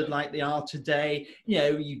manicured like they are today. You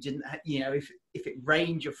know, you didn't have, you know, if it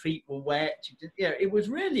rained, your feet were wet. You didn't, you know, it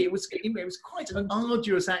was quite an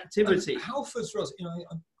arduous activity. And Halford's rods, you know,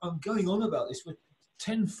 I'm going on about this, were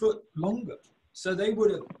 10 foot longer. So they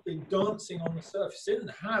would have been dancing on the surface. They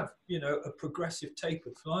didn't have, you know, a progressive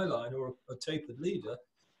tapered fly line or a tapered leader.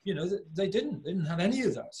 You know, they didn't have any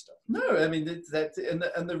of that stuff. No, I mean,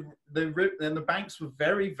 the banks were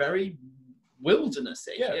very, very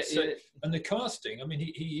wildernessy. Yeah, and the casting, I mean,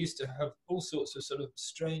 he used to have all sorts of sort of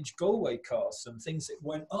strange Galway casts and things that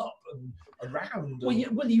went up and around.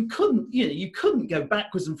 Well, you couldn't go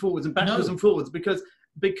backwards and forwards and forwards because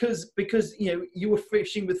you know, you were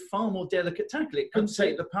fishing with far more delicate tackle. It couldn't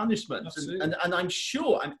take the punishment. And I'm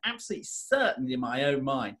absolutely certain in my own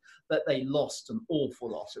mind that they lost an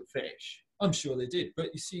awful lot of fish. I'm sure they did.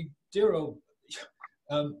 But you see, dear old,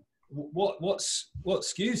 what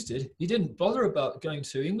Skues did, he didn't bother about going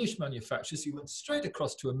to English manufacturers. He went straight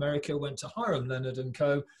across to America, went to Hiram Leonard and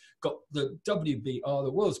Co., got the WBR,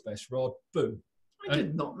 the world's best rod, boom. I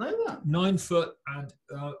did not know that. 9 foot, and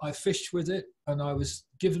I fished with it, and I was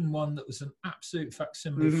given one that was an absolute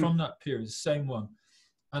facsimile from that period, the same one.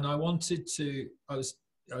 And I wanted to, I was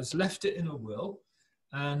left it in a will,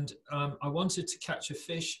 and I wanted to catch a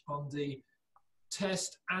fish on the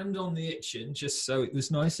test and on the itching, just so it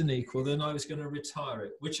was nice and equal. Then I was going to retire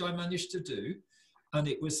it, which I managed to do. And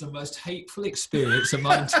it was the most hateful experience of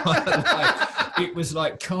my entire life. It was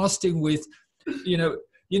like casting with, you know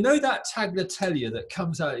that tagliatelle that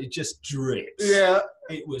comes out, it just drips. Yeah.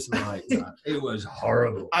 It was like that. It was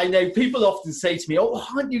horrible. I know people often say to me, oh,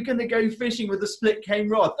 aren't you going to go fishing with a split cane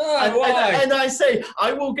rod? Why? And I say,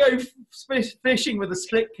 I will go fishing with a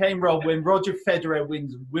split cane rod when Roger Federer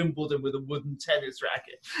wins Wimbledon with a wooden tennis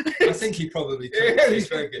racket. I think he probably could. He's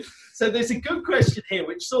very good. So there's a good question here,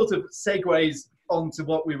 which sort of segues onto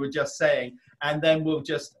what we were just saying. And then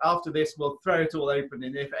after this, we'll throw it all open.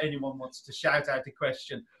 And if anyone wants to shout out a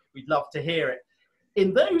question, we'd love to hear it.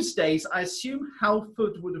 In those days, I assume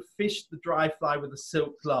Halford would have fished the dry fly with a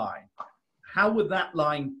silk line. How would that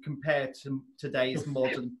line compare to today's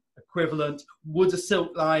modern equivalent? Would a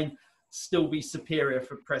silk line still be superior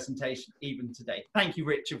for presentation even today? Thank you,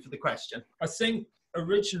 Richard, for the question. I think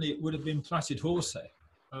originally it would have been plaited horsehair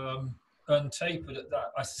and tapered at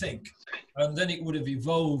that, I think. And then it would have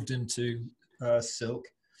evolved into silk.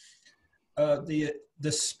 The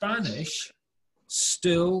Spanish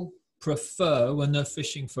still prefer when they're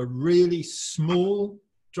fishing for really small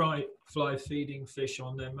dry fly feeding fish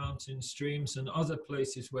on their mountain streams and other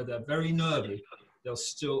places where they're very nervy, they'll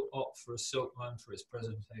still opt for a silk line for its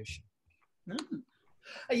presentation.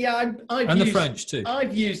 Yeah, the French too.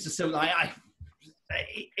 I've used a silk line.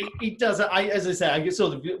 It does. As I say, I can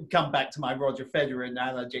sort of come back to my Roger Federer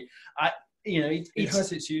analogy. It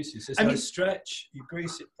has its uses. It's no stretch. You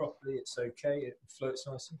grease it properly. It's okay. It floats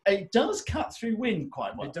nicely. It does cut through wind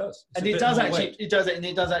quite well. It does, and it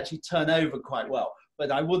does actually turn over quite well. But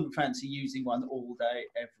I wouldn't fancy using one all day,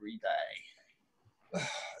 every day.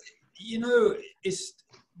 It's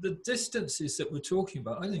the distances that we're talking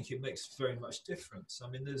about. I think it makes very much difference. I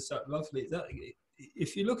mean, there's that lovely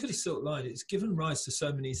if you look at a silk line, it's given rise to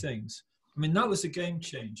so many things. I mean, that was a game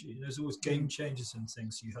changer. There's always game changers and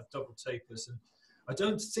things. You had double tapers, and I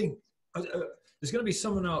don't think there's going to be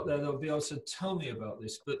someone out there that'll be able to tell me about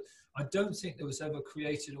this, but I don't think there was ever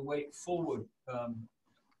created a weight forward.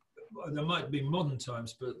 There might be modern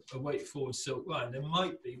times, but a weight forward silk line. There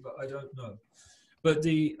might be, but I don't know. But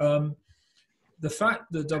the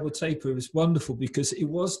fact the double taper is wonderful because it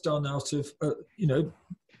was done out of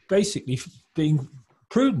basically being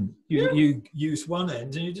prudent. You use one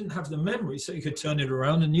end and you didn't have the memory, so you could turn it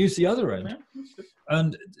around and use the other end.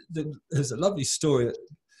 And there's a lovely story.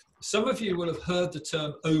 Some of you will have heard the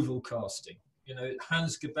term oval casting.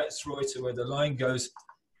 Hans Gebetsreuter, where the line goes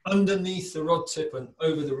underneath the rod tip and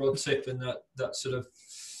over the rod tip, and that sort of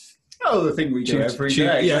the thing we do every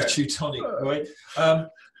day. Yeah, Teutonic, right?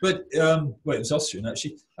 It was Austrian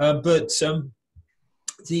actually.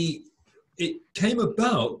 It came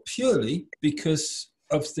about purely because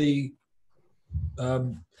of the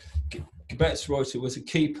Gebetsreuter was a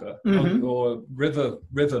keeper or river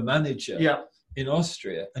manager in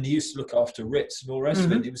Austria, and he used to look after Ritz and all the rest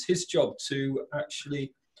of it. It was his job to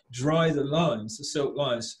actually dry the lines, the silk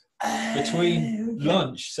lines, between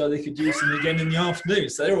lunch, so they could use them again in the afternoon.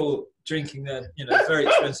 So they're all drinking their very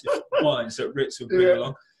expensive wines that Ritz would bring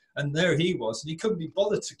along. And there he was, and he couldn't be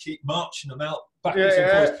bothered to keep marching them out backwards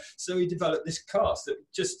and forwards. So he developed this cast that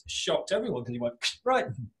just shocked everyone, because he went right,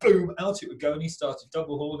 boom, out it would go, and he started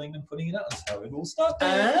double hauling and putting it out. That's how it all started.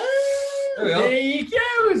 There you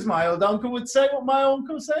go, as my old uncle would say. What my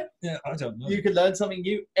uncle would say? Yeah, I don't know. You can learn something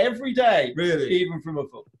new every day, really, even from a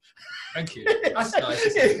book. Thank you. That's nice.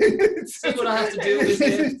 See what I have to do with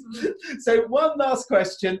this. So one last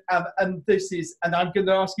question, and this is, and I'm going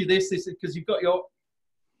to ask you this is because you've got your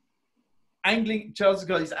angling. Charles has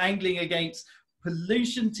got his angling against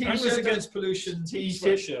pollution t-shirt. Anglers against pollution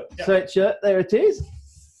t-shirt. Sweatshirt. There it is.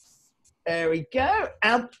 There we go.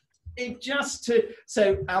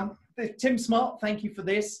 Tim Smart, thank you for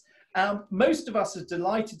this. Most of us are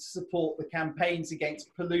delighted to support the campaigns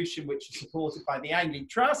against pollution, which are supported by the Angling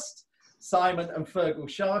Trust, Simon and Fergal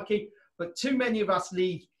Sharkey, but too many of us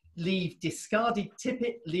leave discarded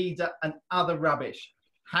tippet, leader and other rubbish.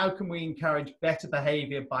 How can we encourage better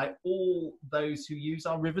behaviour by all those who use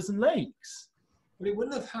our rivers and lakes? Well, it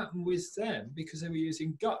wouldn't have happened with them because they were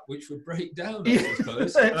using gut, which would break down, I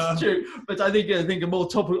suppose. That's true. But I think a more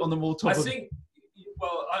topic. I think,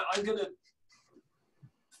 well, I'm going to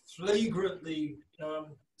flagrantly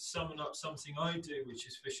summon up something I do, which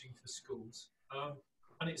is fishing for schools.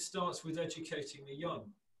 And it starts with educating the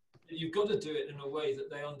young. You've got to do it in a way that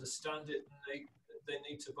they understand it and they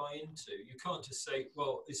need to buy into. You can't just say,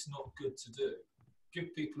 well, it's not good to do.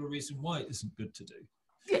 Give people a reason why it isn't good to do.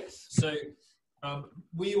 Yes. So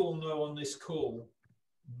we all know on this call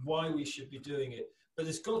why we should be doing it, but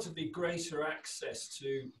there's got to be greater access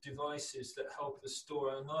to devices that help us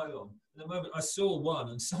store our nylon. At the moment, I saw one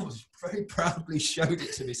and someone very proudly showed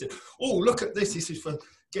it to me. He said, oh, look at this. This is for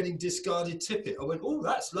getting discarded tippet. I went, oh,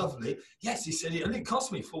 that's lovely. Yes, he said, it only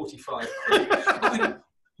cost me 45 quid. I went,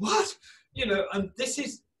 what? And this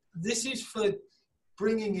is for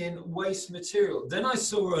bringing in waste material. Then I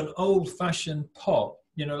saw an old-fashioned pot,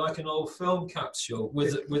 like an old film capsule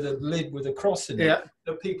with a lid with a cross in it,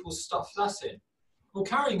 that people stuff that in. Well,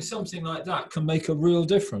 carrying something like that can make a real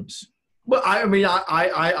difference. Well, I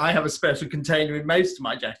have a special container in most of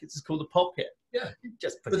my jackets. It's called a pocket. Yeah.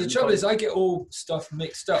 But the trouble is I get all stuff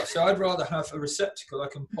mixed up, so I'd rather have a receptacle I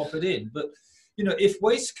can pop it in. But, if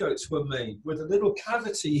waistcoats were made with a little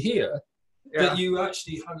cavity here, that you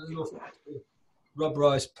actually had a little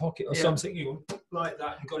rubberized pocket or something, you like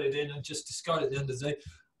that and got it in and just discard it at the end of the day.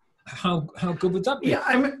 How good would that be? Yeah,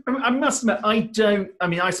 I must admit,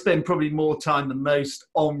 I spend probably more time than most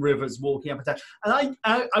on rivers walking up and down. And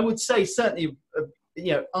I would say certainly,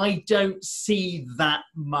 I don't see that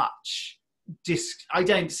much. I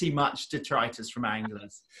don't see much detritus from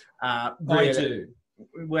anglers. Really. I do.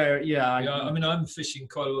 where, yeah. I mean, I'm fishing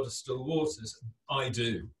quite a lot of still waters. I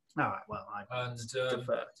do. All right, well, I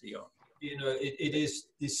defer to you. You know,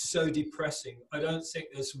 it's so depressing. I don't think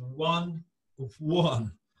there's one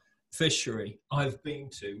fishery I've been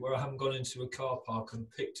to where I haven't gone into a car park and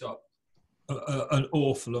picked up an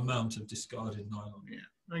awful amount of discarded nylon. Yeah.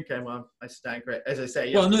 Okay, well, I stand corrected. As I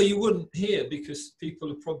say, well, no, you wouldn't here because people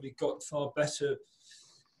have probably got far better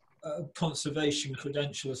conservation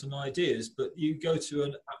credentials and ideas. But you go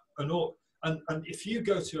to and if you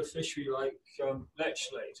go to a fishery like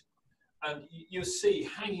Lechlade, and you'll see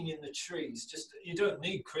hanging in the trees, just you don't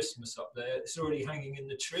need Christmas up there. It's already hanging in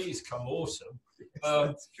the trees come autumn.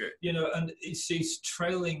 That's true. You know, and it's these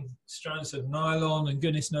trailing strands of nylon and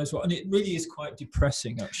goodness knows what. And it really is quite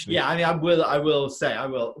depressing, actually. Yeah, I mean, I will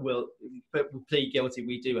plead guilty.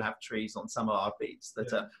 We do have trees on some of our beats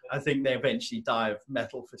that I think they eventually die of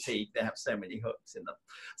metal fatigue. They have so many hooks in them.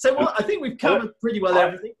 So I think we've covered pretty well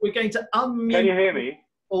everything. We're going to unmute. Can you hear me?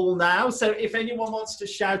 All now. So if anyone wants to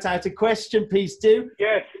shout out a question, please do.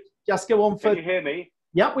 Yes. Just go on for. Can you hear me?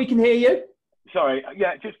 Yeah, we can hear you. Sorry.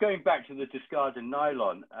 Yeah, just going back to the discarded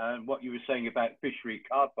nylon and what you were saying about fishery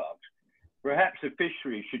car parks. Perhaps a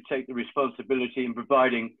fishery should take the responsibility in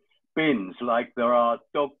providing bins like there are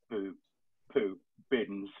dog poo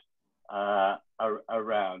bins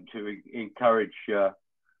around to encourage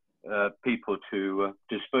people to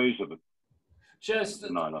dispose of Just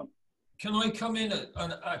nylon. Can I come in?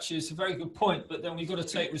 And actually, it's a very good point, but then we've got to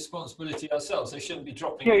take responsibility ourselves. They shouldn't be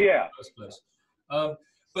dropping it in the first place.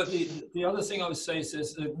 But the other thing I would say is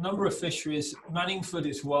there's a number of fisheries. Manningford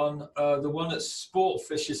is one. The one at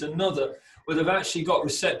Sportfish is another, where they've actually got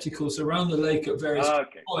receptacles around the lake at various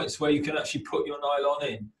points where you can actually put your nylon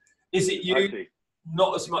in. Is it you?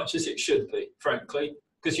 Not as much as it should be, frankly,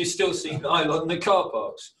 because you still see nylon in the car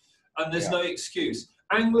parks. And there's no excuse.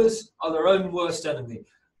 Anglers are their own worst enemy.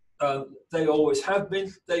 They always have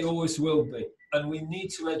been, they always will be. And we need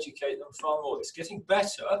to educate them far more. It's getting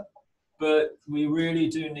better, but we really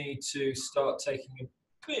do need to start taking a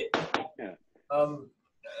bit,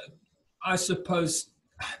 I suppose,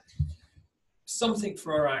 something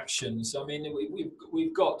for our actions. I mean,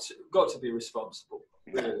 we've got to be responsible,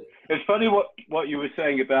 really. It's funny what you were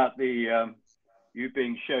saying about the you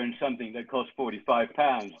being shown something that cost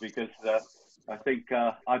 £45, because I think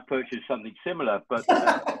I purchased something similar, but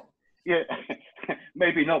yeah,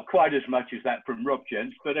 maybe not quite as much as that from Rob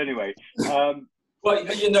Gents, but anyway. Well,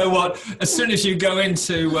 you know what? As soon as you go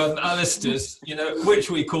into Alistair's, you know, which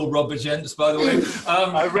we call Robber Gents, by the way,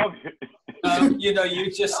 you know,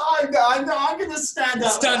 you just. I'm going to stand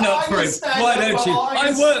up. Stand up for him. Why don't you?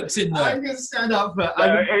 I worked in there. I'm going to stand up for.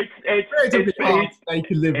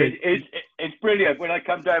 It's brilliant. When I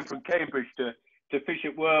come down from Cambridge to fish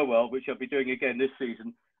at Wherwell, which I'll be doing again this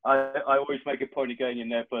season, I always make a point of going in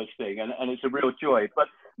there first thing, and it's a real joy. But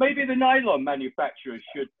maybe the nylon manufacturers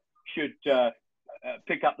should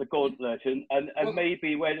pick up the gauntlet and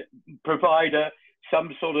maybe provide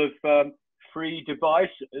some sort of free device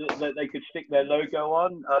that they could stick their logo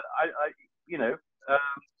on.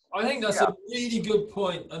 I think that's a really good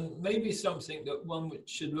point, and maybe something that one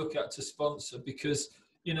should look at to sponsor, because,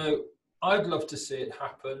 you know, I'd love to see it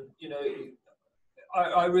happen. You know,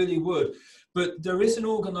 I really would. But there is an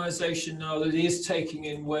organisation now that is taking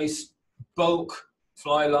in waste, bulk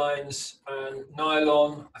fly lines and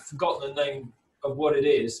nylon. I've forgotten the name of what it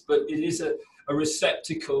is, but it is a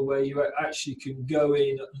receptacle where you actually can go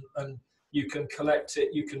in and you can collect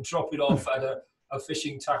it. You can drop it off at a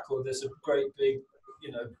fishing tackle. There's a great big,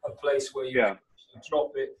 you know, a place where you can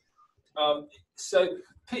drop it. So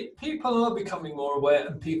people are becoming more aware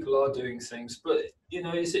and people are doing things, but, you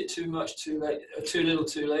know, is it too much, too late, too little,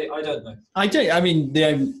 too late? I don't know. I mean,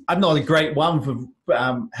 I'm not a great one for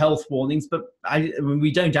health warnings, but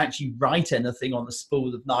we don't actually write anything on the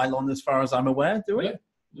spool of nylon as far as I'm aware, do we? Yeah.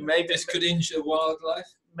 Maybe this could injure wildlife.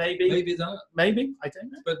 Maybe that. Maybe, I don't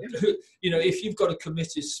know. But, you know, if you've got a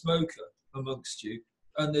committed smoker amongst you,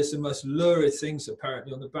 and there's the most lurid things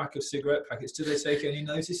apparently on the back of cigarette packets, do they take any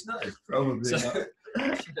notice? No. Probably not.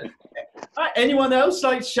 Anyone else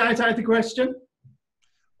like to shout out the question?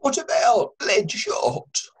 What about lead shot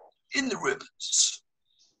in the rivers?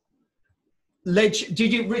 Richard,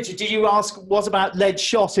 did you ask what about lead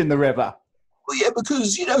shot in the river? Well, yeah,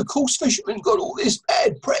 because, you know, course fishermen got all this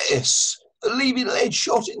bad press for leaving lead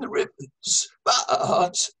shot in the rivers.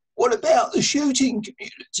 But what about the shooting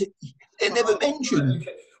community? They're never mentioned.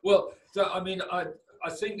 Okay. Well, I mean, I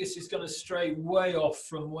think this is going to stray way off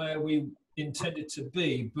from where we intended to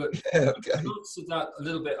be, but to answer that a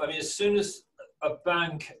little bit, I mean, as soon as a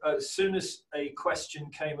ban, as soon as a question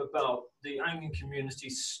came about, the angling community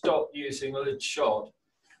stopped using lead shot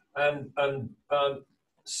and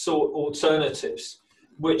sought alternatives,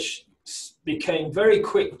 which became very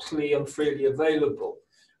quickly and freely available.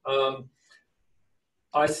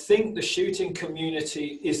 I think the shooting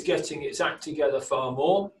community is getting its act together far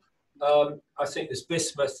more. I think there's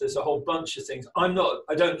bismuth, there's a whole bunch of things. I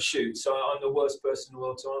don't shoot, so I'm the worst person in the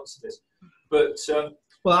world to answer this. But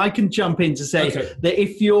well, I can jump in to say that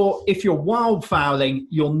if you're wildfowling,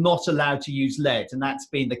 you're not allowed to use lead, and that's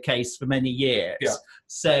been the case for many years. Yeah.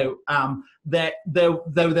 So there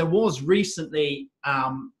was recently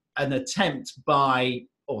an attempt by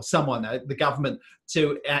someone, the government,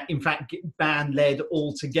 to in fact ban lead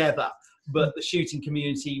altogether, but the shooting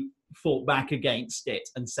community fought back against it,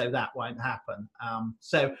 and so that won't happen.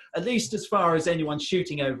 So at least as far as anyone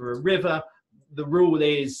shooting over a river, the rule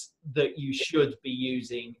is that you should be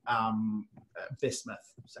using bismuth.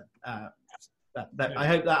 So I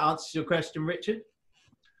hope that answers your question, Richard.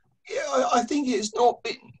 Yeah, I think it's not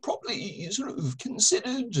been properly sort of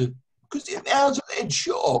considered, because the amount of lead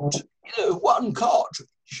shot, one cartridge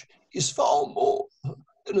is far more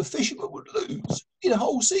than a fisherman would lose in a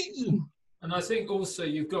whole season. And I think also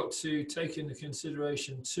you've got to take into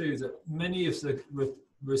consideration too that many of the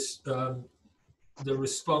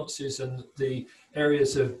responses and the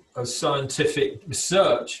areas of scientific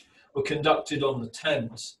research were conducted on the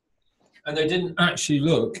Thames, and they didn't actually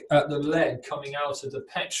look at the lead coming out of the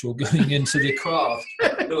petrol going into the craft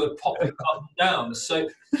that were popping up and down. So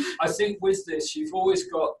I think with this, you've always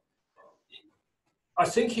got, I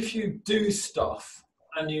think if you do stuff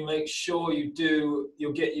and you make sure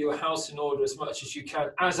you'll get your house in order as much as you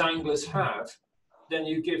can, as anglers have, then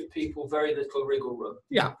you give people very little wriggle room.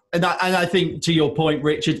 Yeah, and I think to your point,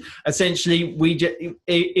 Richard, essentially,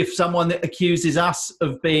 if someone accuses us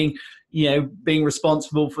of being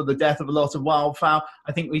responsible for the death of a lot of wildfowl,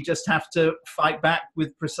 I think we just have to fight back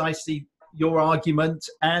with precisely your argument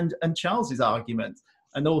and Charles's argument,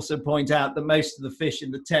 and also point out that most of the fish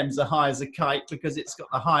in the Thames are high as a kite because it's got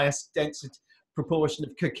the highest density proportion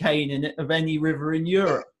of cocaine in it of any river in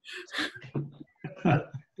Europe.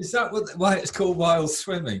 Is that why it's called wild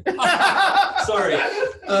swimming? Sorry.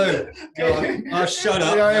 Oh, God. I'll shut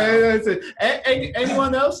up.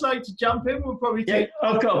 Anyone else like to jump in? We'll probably take...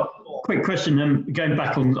 I've got a quick question, going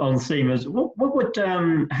back on theme. What would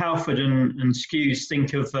Halford and Skues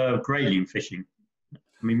think of grayling fishing?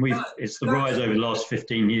 I mean, it's the rise over the last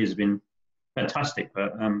 15 years has been fantastic,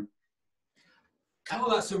 but...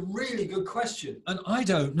 Oh, that's a really good question, and I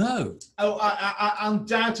don't know. Oh,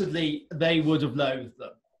 undoubtedly, they would have loathed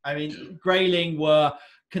them. I mean, grayling were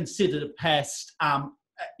considered a pest. I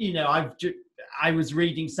was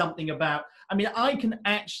reading something about. I mean, I can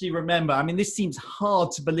actually remember. I mean, this seems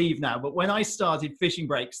hard to believe now, but when I started fishing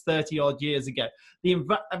breaks 30 odd years ago,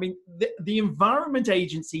 the Environment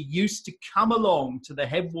Agency used to come along to the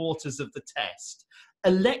headwaters of the Test,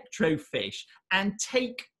 electrofish, and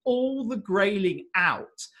take all the grayling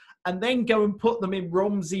out and then go and put them in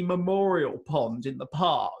Romsey Memorial Pond in the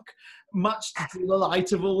park, much to the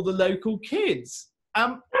delight of all the local kids.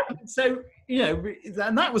 So,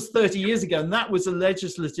 and that was 30 years ago, and that was a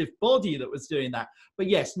legislative body that was doing that. But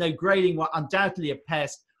yes, no, grayling were undoubtedly a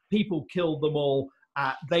pest. People killed them all.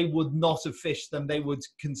 They would not have fished them. They would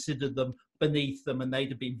consider them beneath them, and they'd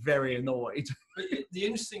have been very annoyed. But the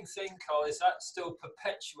interesting thing, Carl, is that still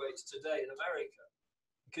perpetuates today in America.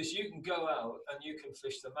 Because you can go out and you can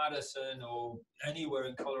fish the Madison or anywhere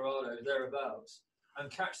in Colorado, thereabouts, and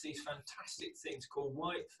catch these fantastic things called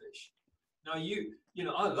whitefish. Now,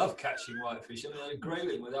 I love catching whitefish. I mean, they're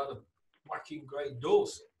grayling without a whacking grey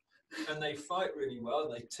dorsal. And they fight really well,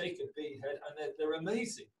 and they take a bead head, and they're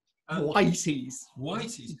amazing. Whiteys.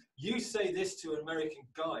 You say this to an American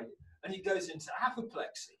guy, and he goes into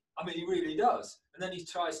apoplexy. I mean, he really does. And then he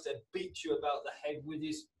tries to beat you about the head with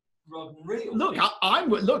his rod and reel. Look, I'm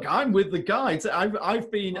with the guides.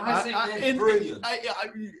 I've been brilliant.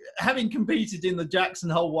 Having competed in the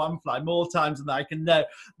Jackson Hole one fly more times than I can know,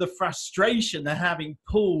 the frustration of having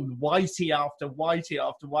pulled whitey after whitey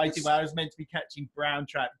after whitey, where I was meant to be catching brown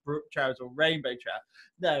trout, brook trout, or rainbow trout.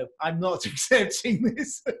 No, I'm not accepting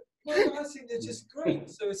this. Well, I think they're just great.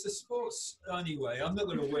 So it's a sports anyway. I'm not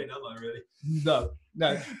going to win, am I? Really? No.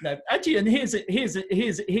 Actually, and here's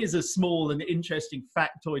a small and interesting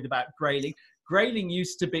factoid about grayling. Grayling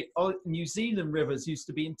used to be, New Zealand rivers used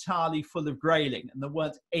to be entirely full of grayling, and there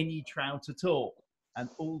weren't any trout at all. And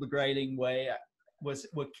all the grayling were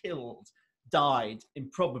killed, died in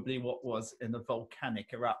probably what was in a volcanic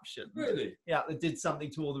eruption. Really? Yeah, they did something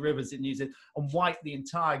to all the rivers in New Zealand and wiped the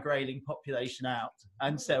entire grayling population out.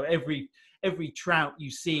 And so every every trout you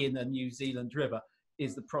see in the New Zealand River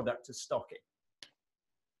is the product of stocking.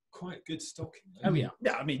 Quite good stocking. Oh yeah,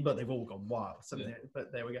 I mean, but they've all gone wild. So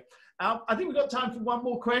but there we go. I think we've got time for one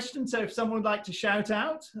more question. So if someone would like to shout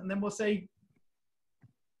out, and then we'll say.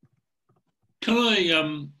 Can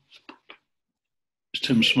I? It's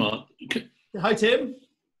Tim Smart. Hi, Tim.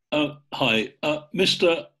 Hi,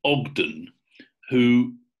 Mr. Ogden,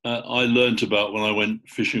 who I learnt about when I went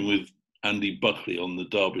fishing with Andy Buckley on the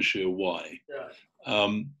Derbyshire Wye. Yeah.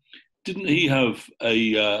 Didn't he have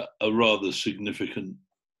a rather significant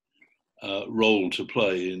role to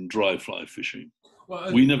play in dry fly fishing?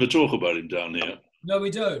 Well, we never talk about him down here. No,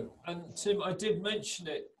 we don't. And Tim, I did mention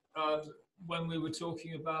it when we were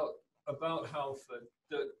talking about Halford,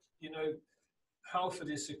 that, you know, Halford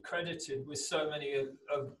is accredited with so many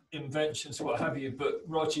of inventions, what have you, but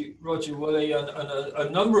Roger Woolley and a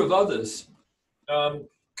number of others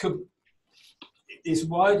is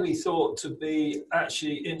widely thought to be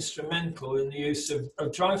actually instrumental in the use of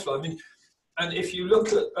dry fly. I mean, and if you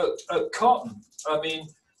look at cotton,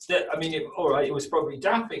 all right, it was probably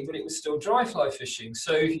dapping, but it was still dry fly fishing.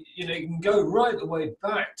 So, you know, you can go right the way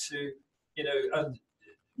back to, you know,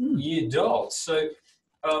 year dot. So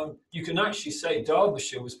you can actually say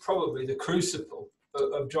Derbyshire was probably the crucible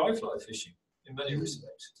of dry fly fishing in many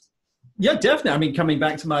respects. Yeah, definitely. I mean, coming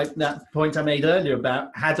back to that point I made earlier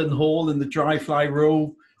about Haddon Hall and the dry fly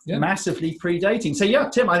rule massively predating. So yeah,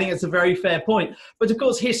 Tim, I think it's a very fair point. But of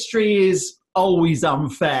course, history is always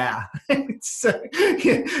unfair. So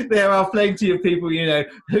there are plenty of people, you know,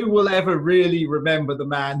 who will ever really remember the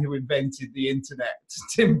man who invented the internet?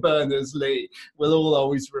 Tim Berners-Lee. We'll all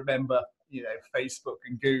always remember, you know, Facebook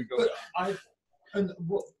and Google.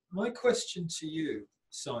 But my question to you,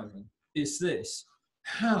 Simon, is this: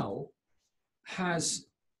 how has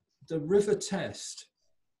the river test,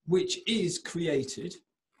 which is created,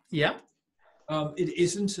 it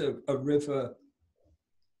isn't a river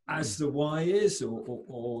as the Wye is,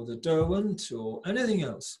 or the Derwent, or anything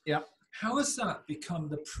else. Yeah. How has that become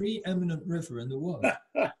the preeminent river in the world?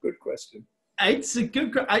 Good question. It's a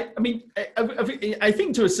good. I mean, I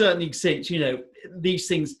think to a certain extent, you know, these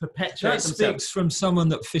things perpetuate themselves. That speaks from someone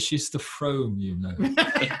that fishes the Frome, you know.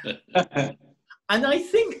 And I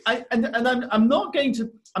think, I'm not going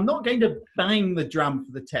to bang the drum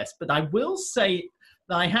for the test, but I will say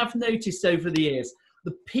that I have noticed over the years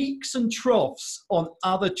the peaks and troughs on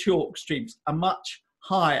other chalk streams are much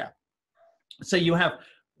higher. So you have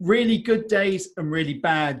really good days and really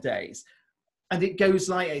bad days. And it goes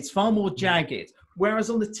like, it's far more jagged. Whereas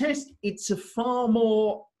on the test, it's a far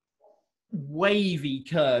more wavy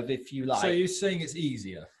curve, if you like. So you're saying it's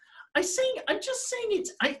easier? I'm just saying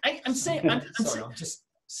it's, I'm saying, sorry, I'm just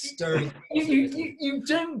stirring. You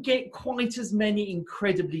don't get quite as many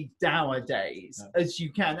incredibly dour days as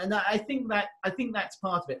you can, and I think that's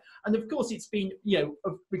part of it. And of course, it's been, you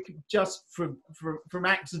know, just from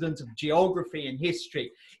accident of geography and history,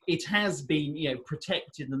 it has been, you know,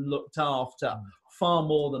 protected and looked after far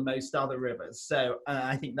more than most other rivers. So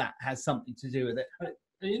I think that has something to do with it.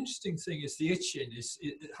 The interesting thing is the Itchen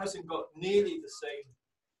it hasn't got nearly the same.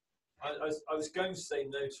 I was going to say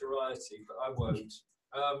notoriety, but I won't.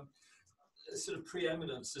 Sort of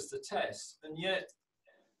preeminence as the test, and yet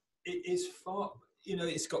it is far, you know,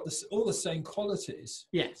 it's got all the same qualities.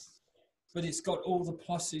 Yes. But it's got all the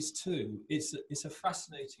pluses too. It's a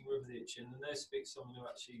fascinating river, the Itchen, and there speaks someone who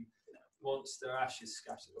actually wants their ashes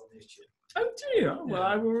scattered on the Itchen. Oh dear. Oh, well,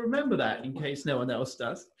 I will remember that in case no one else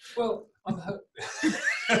does. Well, I'm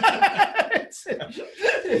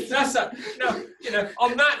that's that. No, you know,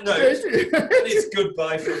 on that note, it's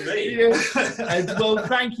goodbye from me. Yes. And, well,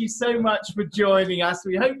 thank you so much for joining us.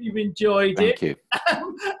 We hope you've enjoyed it. Thank you.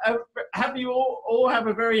 Have you all have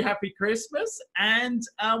a very happy Christmas, and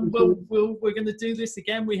we're going to do this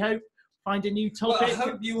again. We hope, find a new topic. Well, I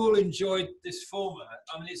hope you all enjoyed this format.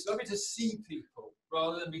 I mean, it's lovely to see people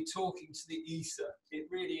rather than be talking to the ether. It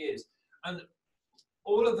really is. And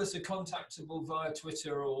all of us are contactable via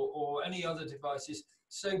Twitter or any other devices.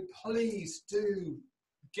 So please do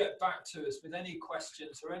get back to us with any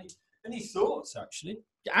questions or any thoughts, actually.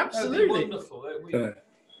 Absolutely. Wonderful.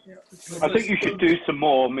 I think you should do some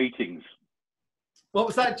more meetings. What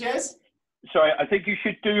was that, Jez? Sorry, I think you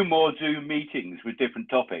should do more Zoom meetings with different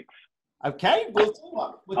topics. Okay, we'll do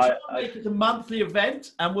one. We'll try and make it a monthly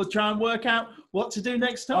event, and we'll try and work out what to do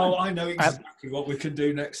next time. Oh, I know exactly what we can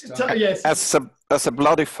do next time. Yes. As a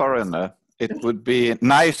bloody foreigner, it would be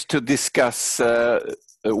nice to discuss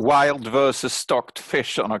wild versus stocked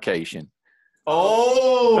fish on occasion.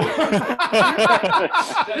 Oh,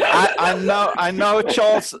 I know.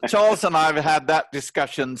 Charles and I have had that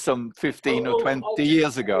discussion some 15 or 20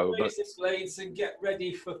 years ago. But blades and get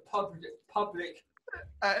ready for public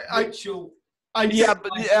I, ritual.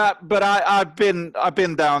 but I've been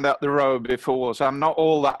down that the road before, so I'm not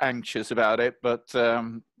all that anxious about it. But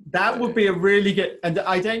that would be a really good. And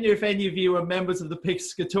I don't know if any of you are members of the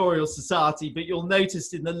Piscatorial Society, but you'll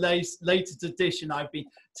notice in the latest edition, I've been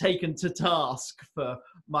taken to task for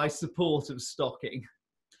my support of stocking.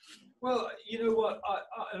 Well, you know what,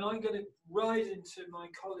 and I'm going to ride into my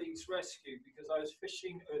colleague's rescue, because I was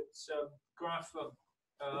fishing at Grafham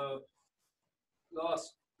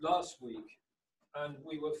last week, and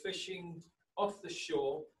we were fishing off the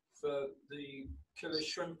shore for the killer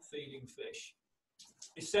shrimp feeding fish,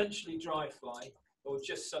 essentially dry fly or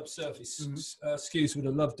just subsurface. Skues would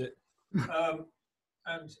have loved it.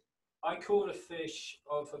 And I caught a fish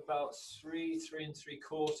of about 3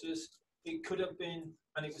 3¾ It could have been,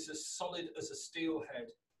 and it was as solid as a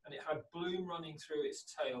steelhead, and it had bloom running through its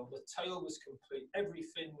tail. The tail was complete, every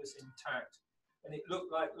fin was intact, and it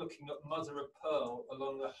looked like looking at mother of pearl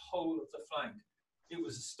along the whole of the flank. It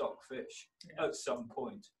was a stockfish at some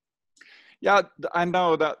point. yeah, I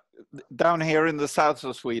know that down here in the south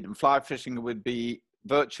of Sweden, fly fishing would be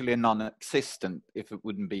virtually non-existent if it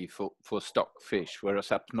wouldn't be for stockfish,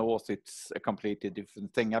 whereas up north it's a completely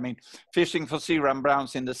different thing. I mean, fishing for sea ram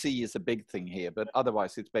browns in the sea is a big thing here, but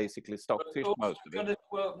otherwise it's basically stockfish most of it.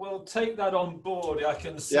 We'll take that on board. I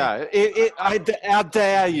can see. Yeah, I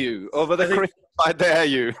dare you over the Christmas. I dare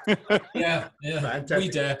you. Yeah,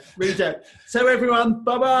 Fantastic. We dare. So everyone,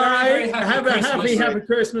 bye-bye. Have a happy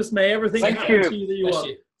Christmas. May everything happen to you that you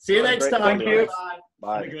want. See you next time. Thank you.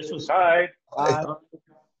 Bye. Bye. Bye.